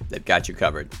ingestibles. They've got you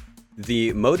covered.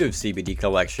 The Motive CBD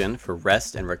collection for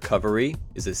rest and recovery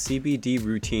is a CBD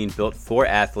routine built for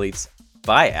athletes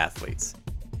by athletes.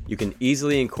 You can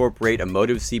easily incorporate a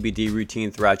Motive CBD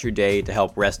routine throughout your day to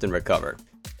help rest and recover.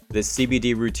 This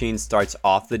CBD routine starts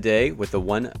off the day with a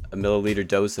 1 milliliter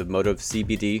dose of Motive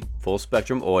CBD full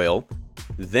spectrum oil.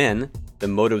 Then, the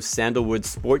Motive Sandalwood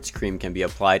Sports Cream can be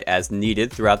applied as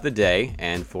needed throughout the day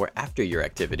and for after your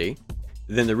activity.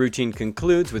 Then the routine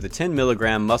concludes with a 10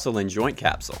 milligram muscle and joint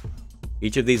capsule.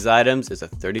 Each of these items is a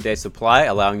 30-day supply,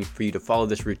 allowing for you to follow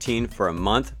this routine for a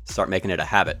month, start making it a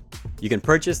habit. You can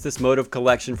purchase this Motive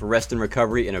collection for rest and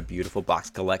recovery in a beautiful box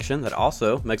collection that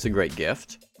also makes a great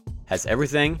gift. Has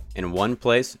everything in one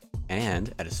place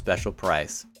and at a special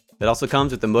price. It also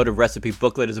comes with the Motive recipe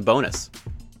booklet as a bonus.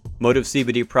 Motive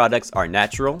CBD products are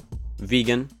natural,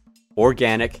 vegan,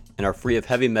 organic, and are free of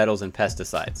heavy metals and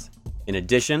pesticides. In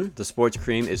addition, the sports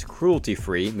cream is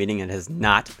cruelty-free, meaning it has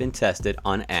not been tested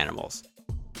on animals.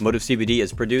 Motive CBD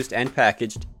is produced and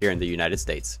packaged here in the United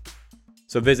States.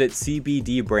 So visit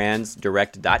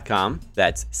cbdbrandsdirect.com.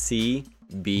 That's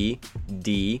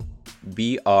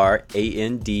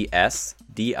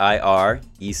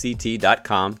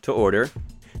cbdbrandsdirect.com to order.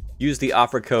 Use the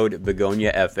offer code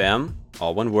BEGONIAFM,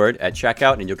 all one word, at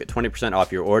checkout, and you'll get 20%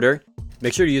 off your order.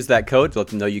 Make sure to use that code to let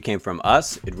them know you came from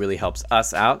us. It really helps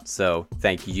us out, so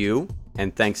thank you.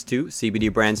 And thanks to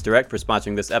CBD Brands Direct for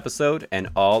sponsoring this episode and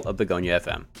all of Begonia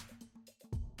FM.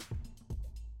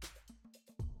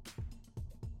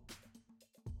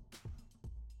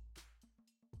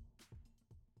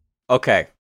 Okay,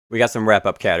 we got some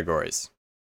wrap-up categories.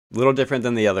 A little different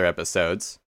than the other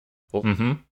episodes.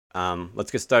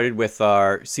 Let's get started with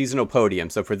our seasonal podium.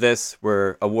 So for this,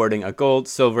 we're awarding a gold,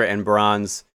 silver, and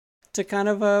bronze to kind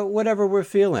of whatever we're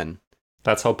feeling.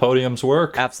 That's how podiums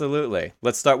work. Absolutely.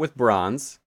 Let's start with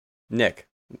bronze. Nick,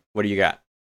 what do you got?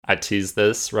 I teased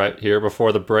this right here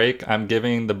before the break. I'm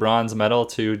giving the bronze medal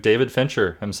to David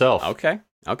Fincher himself. Okay.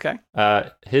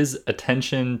 His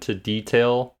attention to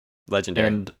detail,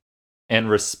 legendary, and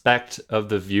respect of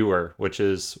the viewer, which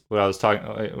is what I was talking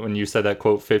when you said that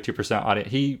quote, 50%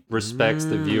 audience. He respects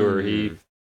the viewer. He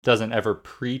doesn't ever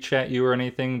preach at you or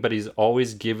anything, but he's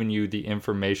always given you the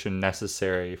information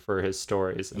necessary for his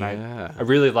stories. And I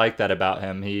really like that about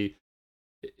him.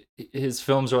 His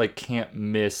films are like can't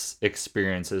miss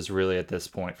experiences really at this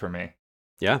point for me.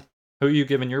 Yeah. Who are you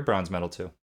giving your bronze medal to?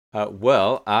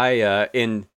 Well, I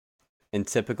in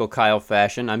typical Kyle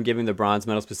fashion, I'm giving the bronze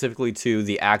medal specifically to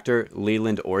the actor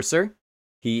Leland Orser.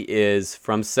 He is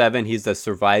from Seven. He's the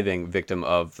surviving victim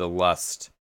of the Lust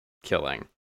killing.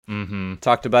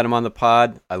 Talked about him on the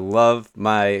pod. I love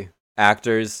my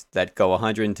actors that go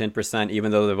 110%,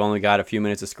 even though they've only got a few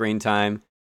minutes of screen time.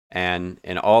 And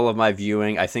in all of my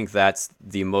viewing, I think that's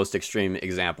the most extreme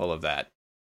example of that.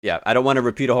 Yeah, I don't want to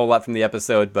repeat a whole lot from the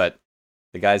episode, but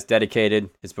the guy's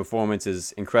dedicated. His performance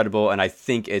is incredible, and I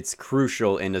think it's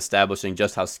crucial in establishing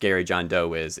just how scary John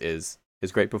Doe is his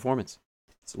great performance.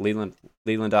 It's Leland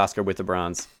Oscar with the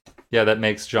bronze. Yeah, that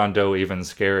makes John Doe even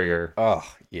scarier.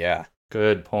 Oh, yeah.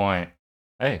 Good point.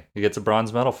 Hey, he gets a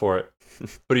bronze medal for it.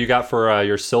 What do you got for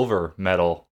your silver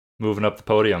medal moving up the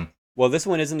podium? Well, this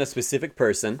one isn't a specific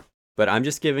person, but I'm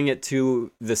just giving it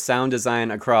to the sound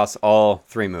design across all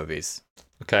three movies.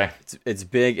 Okay. It's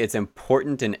big. It's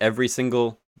important in every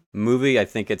single movie. I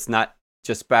think it's not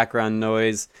just background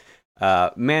noise.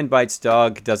 Man Bites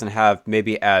Dog doesn't have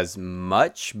maybe as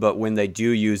much, but when they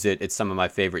do use it, it's some of my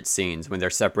favorite scenes when they're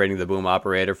separating the boom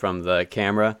operator from the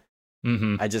camera.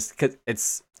 Cause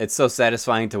it's so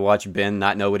satisfying to watch Ben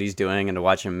not know what he's doing and to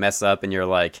watch him mess up, and you're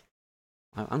like,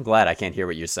 I'm glad I can't hear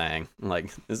what you're saying. I'm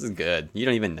like, this is good. You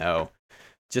don't even know.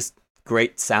 Just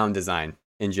great sound design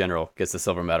in general gets the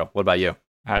silver medal. What about you?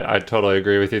 I totally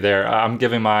agree with you there. I'm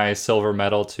giving my silver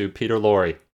medal to Peter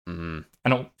Lorre. I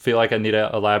don't feel like I need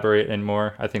to elaborate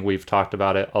anymore. I think we've talked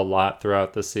about it a lot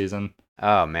throughout this season.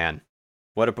 Oh, man.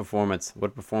 What a performance.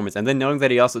 And then knowing that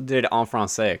he also did it en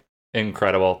français.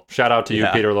 Incredible. Shout out to you,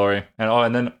 Peter Lorre.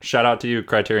 And then shout out to you,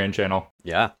 Criterion Channel.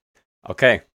 Yeah.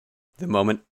 Okay. The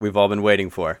moment we've all been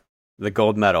waiting for. The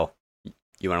gold medal.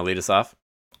 You want to lead us off?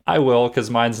 I will,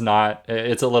 because mine's not.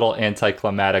 It's a little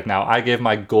anticlimactic now. I gave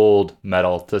my gold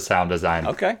medal to sound design.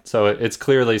 Okay. So it's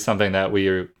clearly something that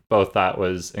we both thought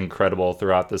was incredible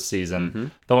throughout the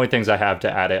season. The only things I have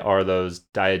to add it are those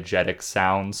diegetic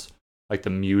sounds, like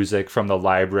the music from the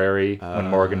library when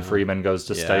Morgan Freeman goes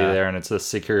to study there, and it's the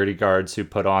security guards who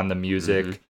put on the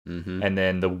music. And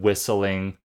then the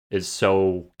whistling is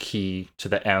so key to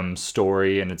the M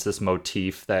story, and it's this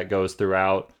motif that goes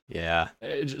throughout. Yeah.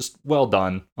 Just well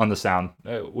done on the sound.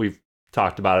 We've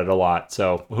talked about it a lot.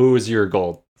 So who is your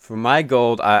gold? For my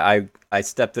gold, I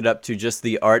stepped it up to just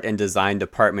the art and design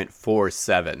department for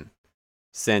Seven,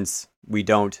 since we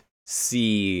don't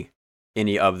see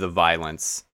any of the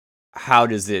violence. How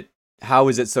is it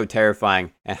so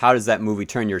terrifying, and how does that movie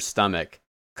turn your stomach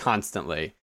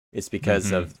constantly? It's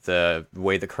because of the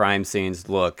way the crime scenes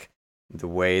look, the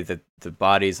way that the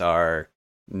bodies are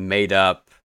made up,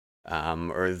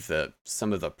 or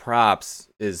some of the props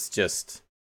is just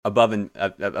above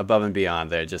and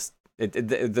beyond. They're just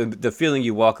the feeling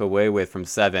you walk away with from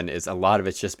Seven is a lot of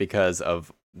it's just because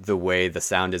of the way the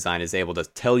sound design is able to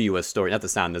tell you a story. Not the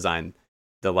sound design,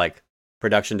 the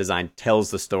production design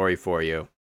tells the story for you.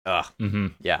 Yeah.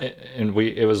 And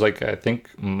it was like, I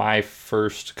think my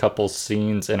first couple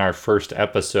scenes in our first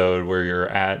episode where you're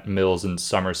at Mills and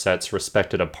Somerset's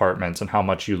respected apartments and how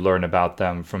much you learn about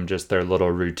them from just their little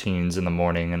routines in the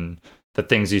morning and the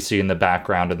things you see in the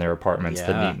background in their apartments,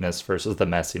 the neatness versus the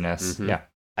messiness. Yeah.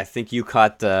 I think you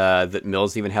caught that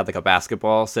Mills even had like a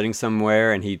basketball sitting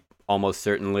somewhere, and he almost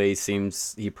certainly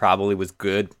seems he probably was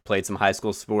good, played some high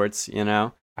school sports, you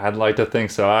know? I'd like to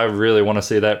think so. I really want to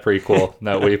see that prequel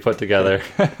that we put together.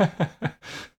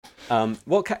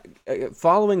 Well,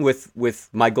 following with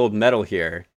my gold medal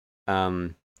here,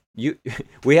 you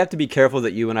we have to be careful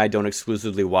that you and I don't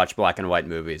exclusively watch black and white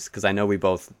movies because I know we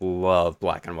both love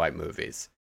black and white movies,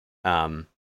 but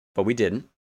we didn't.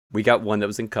 We got one that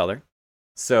was in color.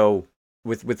 So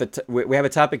we have a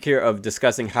topic here of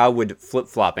discussing how would flip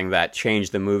flopping that change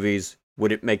the movies?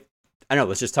 Would it make? I don't know.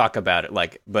 Let's just talk about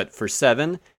it. But for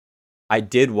Seven, I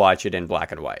did watch it in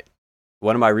black and white.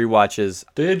 One of my rewatches,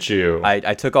 Did you?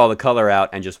 I took all the color out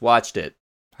and just watched it.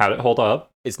 How'd it hold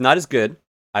up? It's not as good,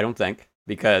 I don't think,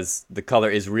 because the color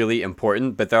is really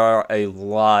important, but there are a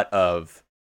lot of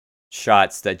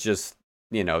shots that just,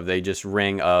 they just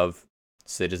ring of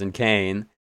Citizen Kane,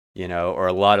 or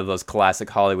a lot of those classic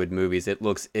Hollywood movies. It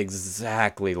looks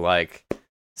exactly like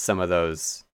some of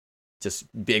those just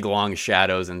big long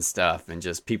shadows and stuff and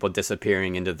just people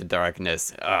disappearing into the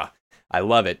darkness. I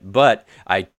love it, but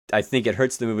I think it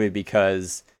hurts the movie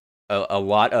because a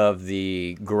lot of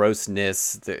the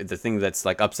grossness, the thing that's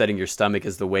like upsetting your stomach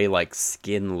is the way like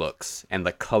skin looks and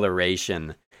the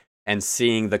coloration and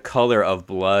seeing the color of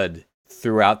blood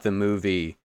throughout the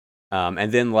movie.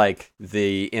 And then like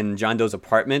in John Doe's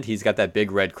apartment, he's got that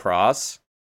big red cross.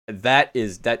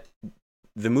 The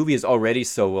movie is already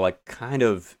so like kind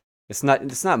of, it's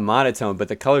not monotone, but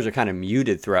the colors are kind of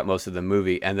muted throughout most of the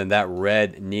movie. And then that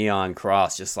red neon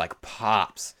cross just like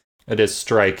pops. It is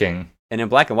striking. And in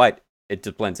black and white, it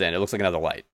just blends in. It looks like another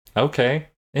light. Okay,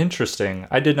 interesting.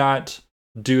 I did not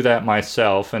do that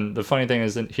myself. And the funny thing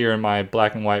is that here in my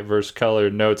black and white versus color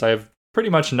notes, I have pretty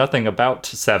much nothing about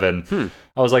Seven.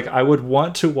 I was like, I would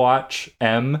want to watch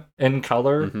M in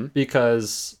color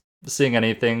because seeing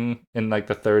anything in like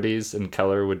the 30s in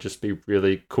color would just be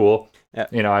really cool.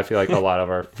 Yeah. I feel like a lot of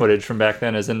our footage from back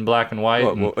then is in black and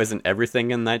white. Well, isn't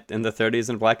everything in the 30s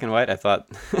in black and white? I thought.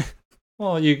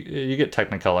 Well, you get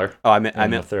Technicolor. Oh, I meant the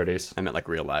 30s. I meant like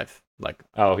real life, like.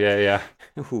 Oh yeah.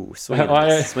 Ooh, swing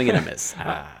and a miss.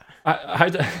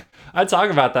 I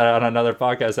talk about that on another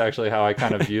podcast, actually, how I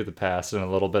kind of view the past in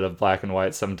a little bit of black and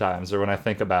white sometimes, or when I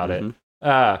think about it.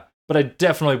 But I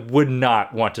definitely would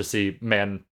not want to see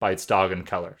Man Bites Dog in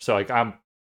color. So like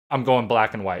I'm going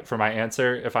black and white for my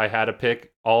answer. If I had to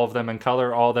pick all of them in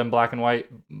color, all of them black and white,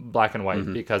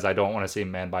 because I don't want to see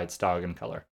Man Bites Dog in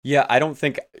color. Yeah, I don't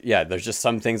think, there's just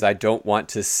some things I don't want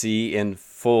to see in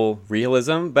full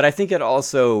realism, but I think it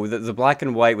also, the black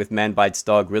and white with Man Bites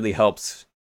Dog really helps,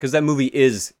 because that movie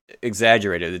is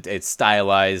exaggerated. It's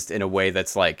stylized in a way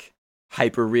that's like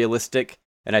hyper realistic,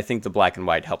 and I think the black and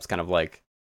white helps kind of like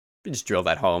just drill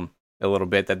that home a little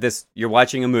bit, that you're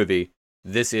watching a movie,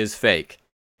 this is fake.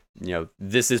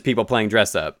 This is people playing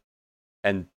dress up,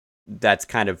 and that's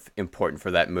kind of important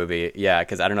for that movie. Yeah,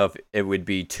 because I don't know if it would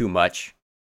be too much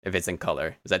if it's in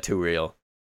color. Is that too real?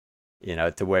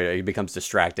 To where it becomes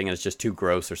distracting and it's just too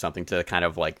gross or something to kind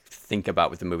of like think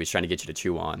about what the movie's trying to get you to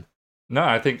chew on. No,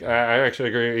 I think I actually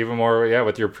agree even more. Yeah,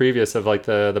 with your previous of like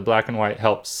the black and white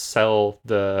helps sell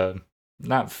the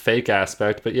not fake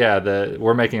aspect, but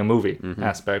we're making a movie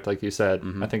aspect, like you said.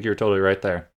 I think you're totally right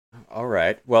there. All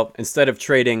right. Well, instead of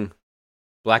trading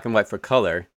black and white for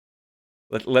color,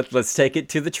 let's take it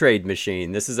to the trade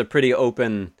machine. This is a pretty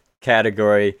open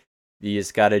category. You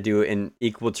just got to do an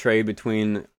equal trade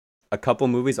between a couple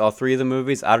movies, all three of the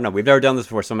movies. I don't know. We've never done this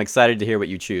before, so I'm excited to hear what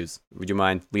you choose. Would you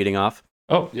mind leading off?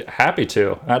 Oh, yeah, happy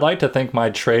to. I'd like to think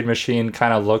my trade machine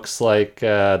kind of looks like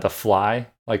The Fly,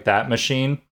 like that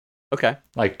machine. Okay.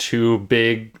 Like two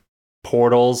big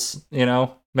portals,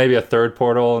 maybe a third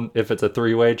portal if it's a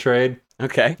three-way trade.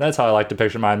 Okay. That's how I like to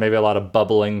picture mine. Maybe a lot of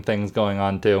bubbling things going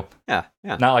on too. Yeah.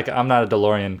 Not like I'm not a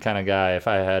DeLorean kind of guy. If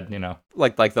I had,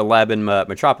 like the lab in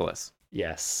Metropolis.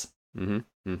 Yes.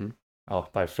 Mm-hmm. Oh,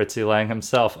 by Fritzy Lang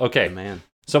himself. Okay. Oh, man.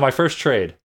 So my first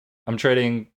trade, I'm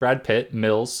trading Brad Pitt,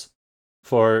 Mills,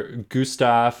 for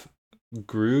Gustav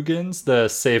Grügens, the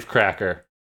Safecracker.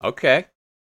 Okay.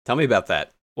 Tell me about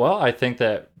that. Well, I think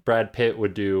that Brad Pitt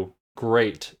would do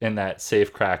great in that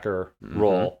Safecracker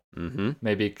role.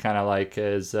 Maybe kind of like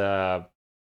as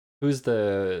who's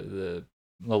the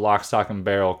Lock, Stock, and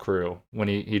Barrel crew when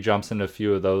he jumps into a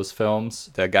few of those films.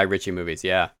 The Guy Ritchie movies,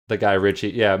 yeah. The Guy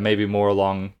Ritchie, yeah, maybe more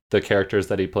along the characters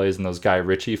that he plays in those Guy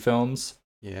Ritchie films.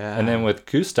 Yeah. And then with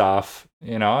Gustav,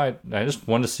 I just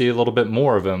wanted to see a little bit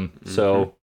more of him.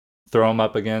 So throw him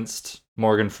up against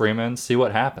Morgan Freeman, see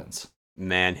what happens.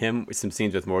 Man, him with some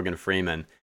scenes with Morgan Freeman.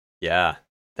 Yeah,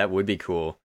 that would be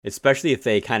cool. Especially if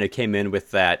they kind of came in with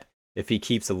that if he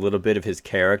keeps a little bit of his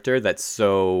character that's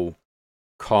so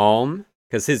calm,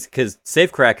 because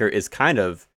Safecracker is kind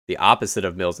of the opposite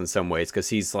of Mills in some ways, because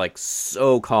he's like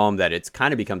so calm that it's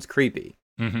kind of becomes creepy.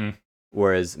 Mm-hmm.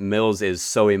 Whereas Mills is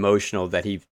so emotional that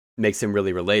he makes him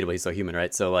really relatable. He's so human,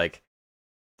 right? So like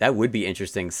that would be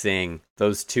interesting, seeing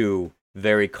those two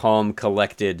very calm,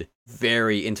 collected,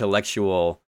 very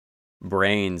intellectual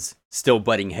brains still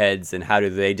butting heads, and how do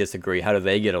they disagree? How do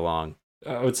they get along?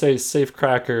 I would say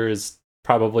Safecracker is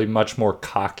probably much more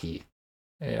cocky,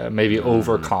 maybe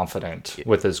overconfident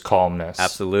with his calmness.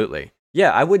 Absolutely.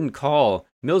 Yeah, I wouldn't call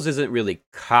Mills isn't really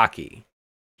cocky.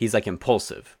 He's like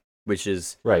impulsive, which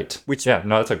is right. Yeah,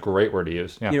 no, that's a great word to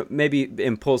use. Yeah. You know, maybe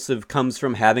impulsive comes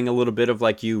from having a little bit of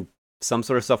like some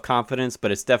sort of self-confidence,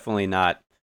 but it's definitely not.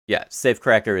 Yeah,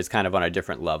 Safecracker is kind of on a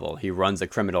different level. He runs a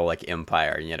criminal like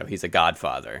empire. You know, he's a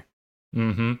godfather.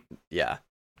 Mm-hmm. Yeah.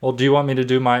 Well, do you want me to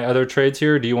do my other trades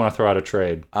here, or do you want to throw out a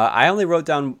trade? I only wrote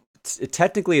down.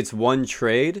 Technically, it's one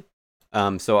trade.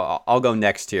 So I'll go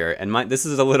next here, and this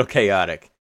is a little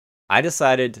chaotic. I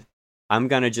decided I'm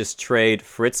gonna just trade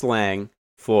Fritz Lang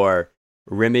for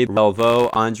Remy Belvaux,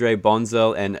 Andre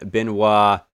Bonzel, and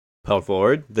Benoit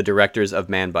Poelvoorde, the directors of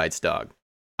Man Bites Dog.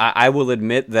 I will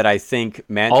admit that I think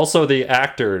also the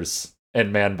actors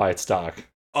in Man Bites Dog.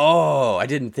 Oh, I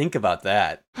didn't think about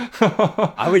that.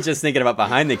 I was just thinking about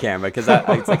behind the camera, because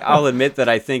it's like I'll admit that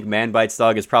I think Man Bites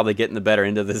Dog is probably getting the better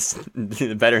end of this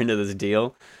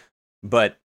deal,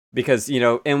 but because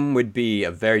M would be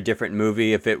a very different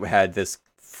movie if it had this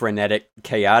frenetic,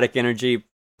 chaotic energy.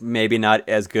 Maybe not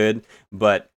as good,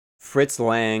 but Fritz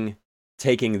Lang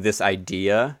taking this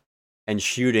idea and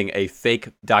shooting a fake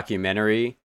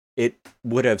documentary, it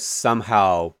would have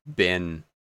somehow been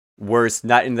worse.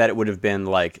 Not in that it would have been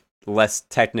like less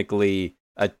technically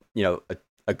a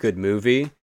good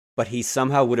movie, but he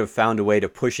somehow would have found a way to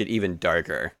push it even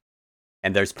darker.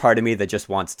 And there's part of me that just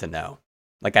wants to know.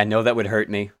 Like, I know that would hurt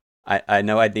me. I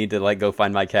know I'd need to like go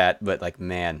find my cat, but like,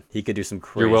 man, he could do some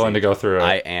crazy. You're willing to go through it.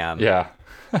 I am. Yeah.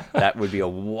 That would be a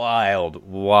wild,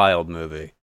 wild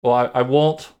movie. Well, I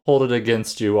won't hold it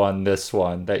against you on this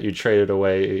one that you traded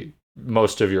away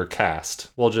most of your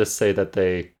cast. We'll just say that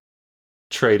they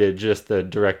traded just the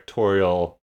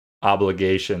directorial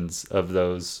obligations of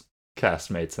those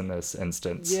castmates in this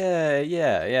instance.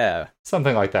 Yeah.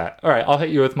 Something like that. All right, I'll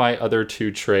hit you with my other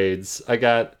two trades. I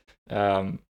got,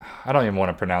 I don't even want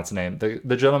to pronounce the name.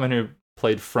 The gentleman who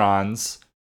played Franz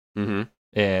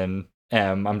in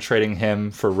M, I'm trading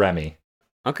him for Remy.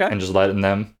 Okay. And just letting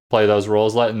them play those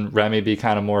roles, letting Remy be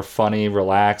kind of more funny,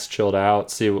 relaxed, chilled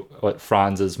out, see what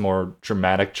Franz's more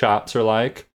dramatic chops are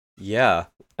like. Yeah.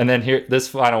 And then here, this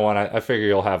final one, I figure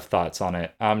you'll have thoughts on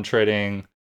it. I'm trading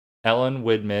Ellen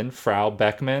Widman, Frau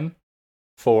Beckman,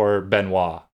 for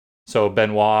Benoit. So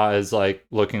Benoit is like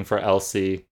looking for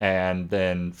Elsie, and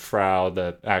then Frau,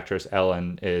 the actress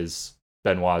Ellen, is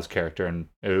Benoit's character, and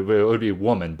it would be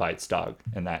Woman Bites Dog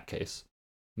in that case.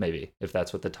 Maybe, if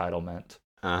that's what the title meant.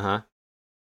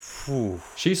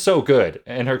 She's so good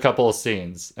in her couple of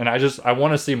scenes, and I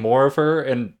want to see more of her,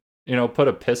 and put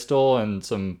a pistol and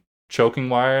some choking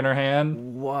wire in her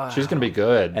hand. Wow. She's gonna be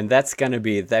good. And that's gonna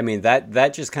be, I mean,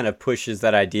 that just kind of pushes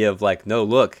that idea of like, no,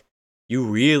 look, you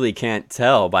really can't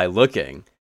tell by looking,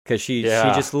 because she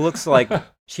just looks like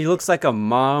she looks like a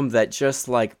mom that just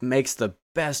like makes the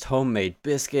best homemade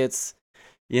biscuits,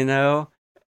 and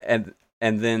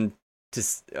then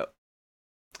just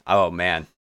oh man,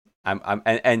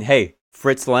 and hey,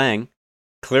 Fritz Lang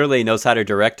clearly knows how to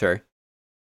direct her,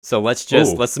 so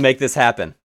let's make this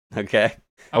happen. Okay.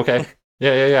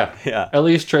 Yeah. At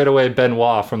least trade away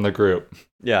Benoit from the group.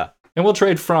 Yeah. And we'll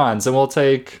trade Franz, and we'll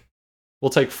take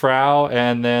Frau,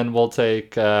 and then we'll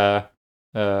take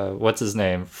what's his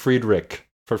name? Friedrich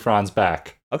for Franz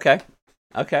back. Okay.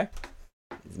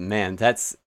 Man,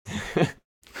 that's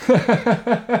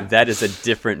that is a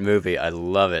different movie. I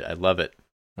love it.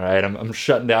 All right, I'm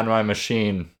shutting down my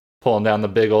machine, pulling down the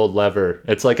big old lever.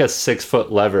 It's like a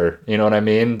 6-foot lever, you know what I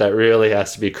mean? That really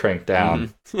has to be cranked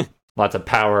down. Lots of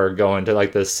power going to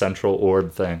like this central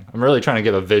orb thing. I'm really trying to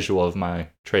give a visual of my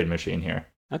trade machine here.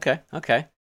 Okay.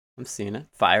 I'm seeing it.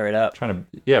 Fire it up. Trying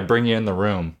to, bring you in the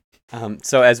room.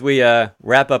 So as we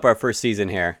wrap up our first season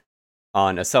here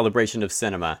on a celebration of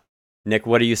cinema, Nick,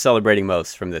 what are you celebrating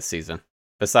most from this season,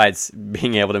 besides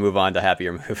being able to move on to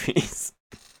happier movies?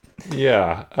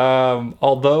 Yeah.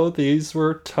 Although these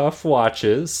were tough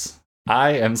watches,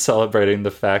 I am celebrating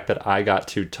the fact that I got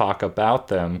to talk about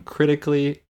them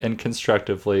critically and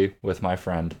constructively with my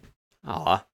friend.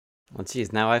 Aw. Well,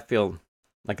 geez, now I feel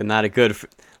not a good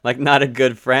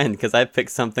friend because I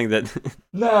picked something that.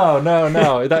 No.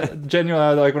 That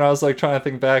genuinely, like when I was like trying to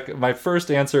think back, my first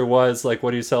answer was like,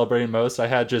 "What are you celebrating most?" I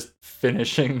had just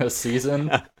finishing the season,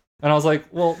 and I was like,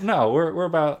 "Well, no, we're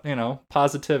about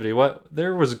positivity.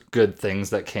 There was good things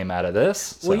that came out of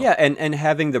this." So. Well, yeah, and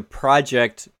having the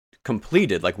project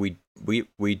completed, like we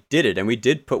did it, and we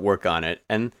did put work on it,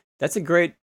 and that's a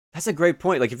great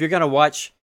point. Like if you're gonna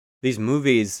watch these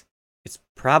movies, it's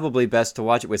probably best to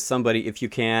watch it with somebody if you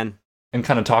can. And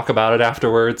kind of talk about it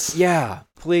afterwards. Yeah,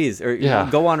 please. Or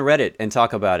go on Reddit and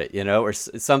talk about it, or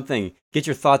something. Get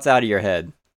your thoughts out of your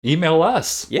head. Email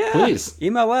us. Yeah, please.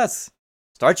 Email us.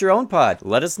 Start your own pod.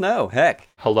 Let us know. Heck.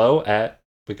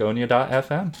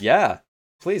 hello@begonia.fm. Yeah,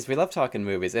 please. We love talking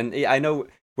movies. And I know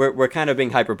we're kind of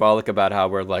being hyperbolic about how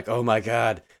we're like, oh my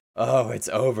God, oh, it's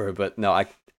over. But no,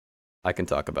 I can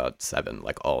talk about Seven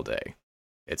like all day.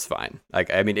 It's fine.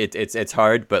 Like, I mean, it's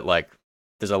hard, but like,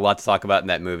 there's a lot to talk about in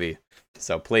that movie.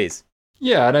 So please.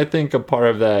 Yeah, and I think a part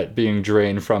of that being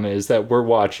drained from it is that we're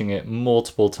watching it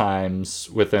multiple times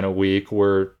within a week.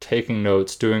 We're taking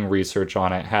notes, doing research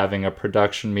on it, having a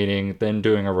production meeting, then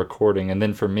doing a recording. And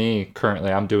then for me,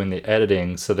 currently, I'm doing the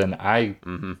editing. So then I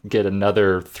get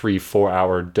another 3-4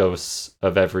 hour dose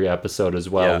of every episode as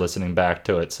well, listening back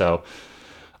to it. So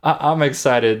I'm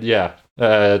excited, to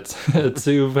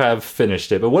have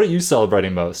finished it. But what are you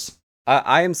celebrating most?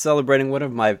 I am celebrating one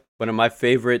of my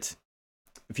favorite.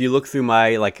 If you look through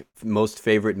my like most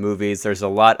favorite movies, there's a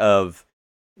lot of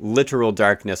literal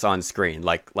darkness on screen,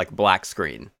 like black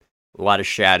screen, a lot of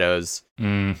shadows.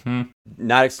 Mm-hmm.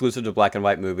 Not exclusive to black and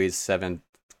white movies. Seven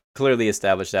clearly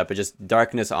established that, but just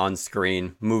darkness on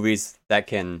screen. Movies that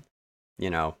can,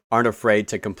 aren't afraid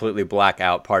to completely black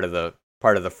out part of the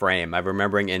frame. I'm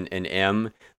remembering in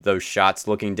M, those shots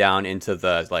looking down into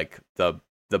the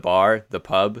bar, the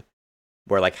pub,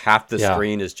 where like half the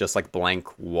screen is just like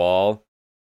blank wall.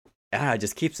 It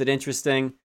just keeps it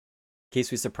interesting,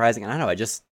 keeps me surprising. I don't know. I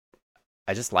just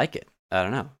like it. I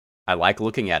don't know. I like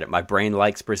looking at it. My brain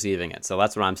likes perceiving it. So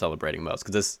that's what I'm celebrating most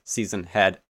because this season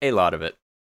had a lot of it.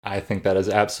 I think that is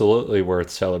absolutely worth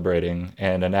celebrating.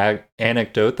 And an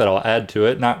anecdote that I'll add to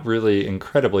it, not really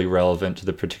incredibly relevant to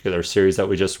the particular series that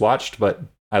we just watched, but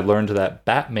I learned that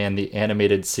Batman, the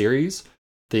animated series,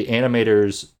 the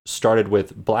animators started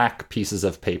with black pieces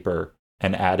of paper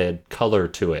and added color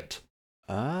to it.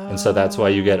 And so that's why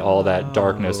you get all that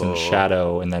darkness and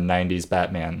shadow in the 90s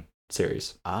Batman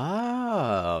series.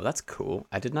 Oh, that's cool.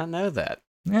 I did not know that.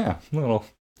 Yeah, a little,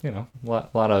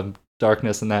 lot of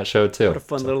darkness in that show too. What a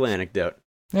fun little anecdote.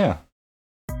 Yeah.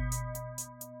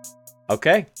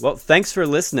 Okay, well, thanks for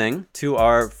listening to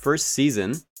our first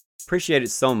season. Appreciate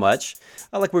it so much.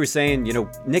 Like we were saying,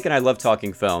 Nick and I love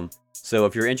talking film. So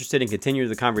if you're interested in continuing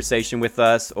the conversation with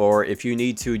us, or if you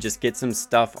need to just get some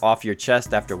stuff off your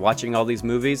chest after watching all these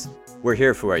movies, we're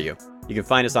here for you. You can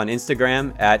find us on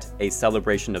Instagram at A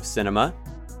Celebration of Cinema.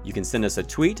 You can send us a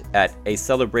tweet at A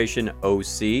Celebration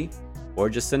OC, or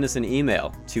just send us an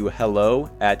email to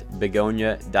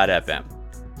hello@begonia.fm.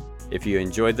 If you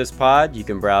enjoyed this pod, you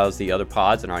can browse the other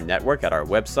pods in our network at our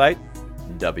website,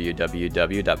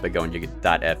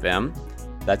 www.begonia.fm.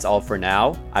 That's all for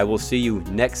now. I will see you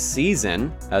next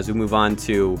season as we move on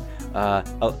to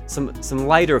some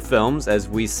lighter films as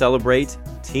we celebrate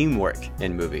teamwork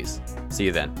in movies. See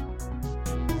you then.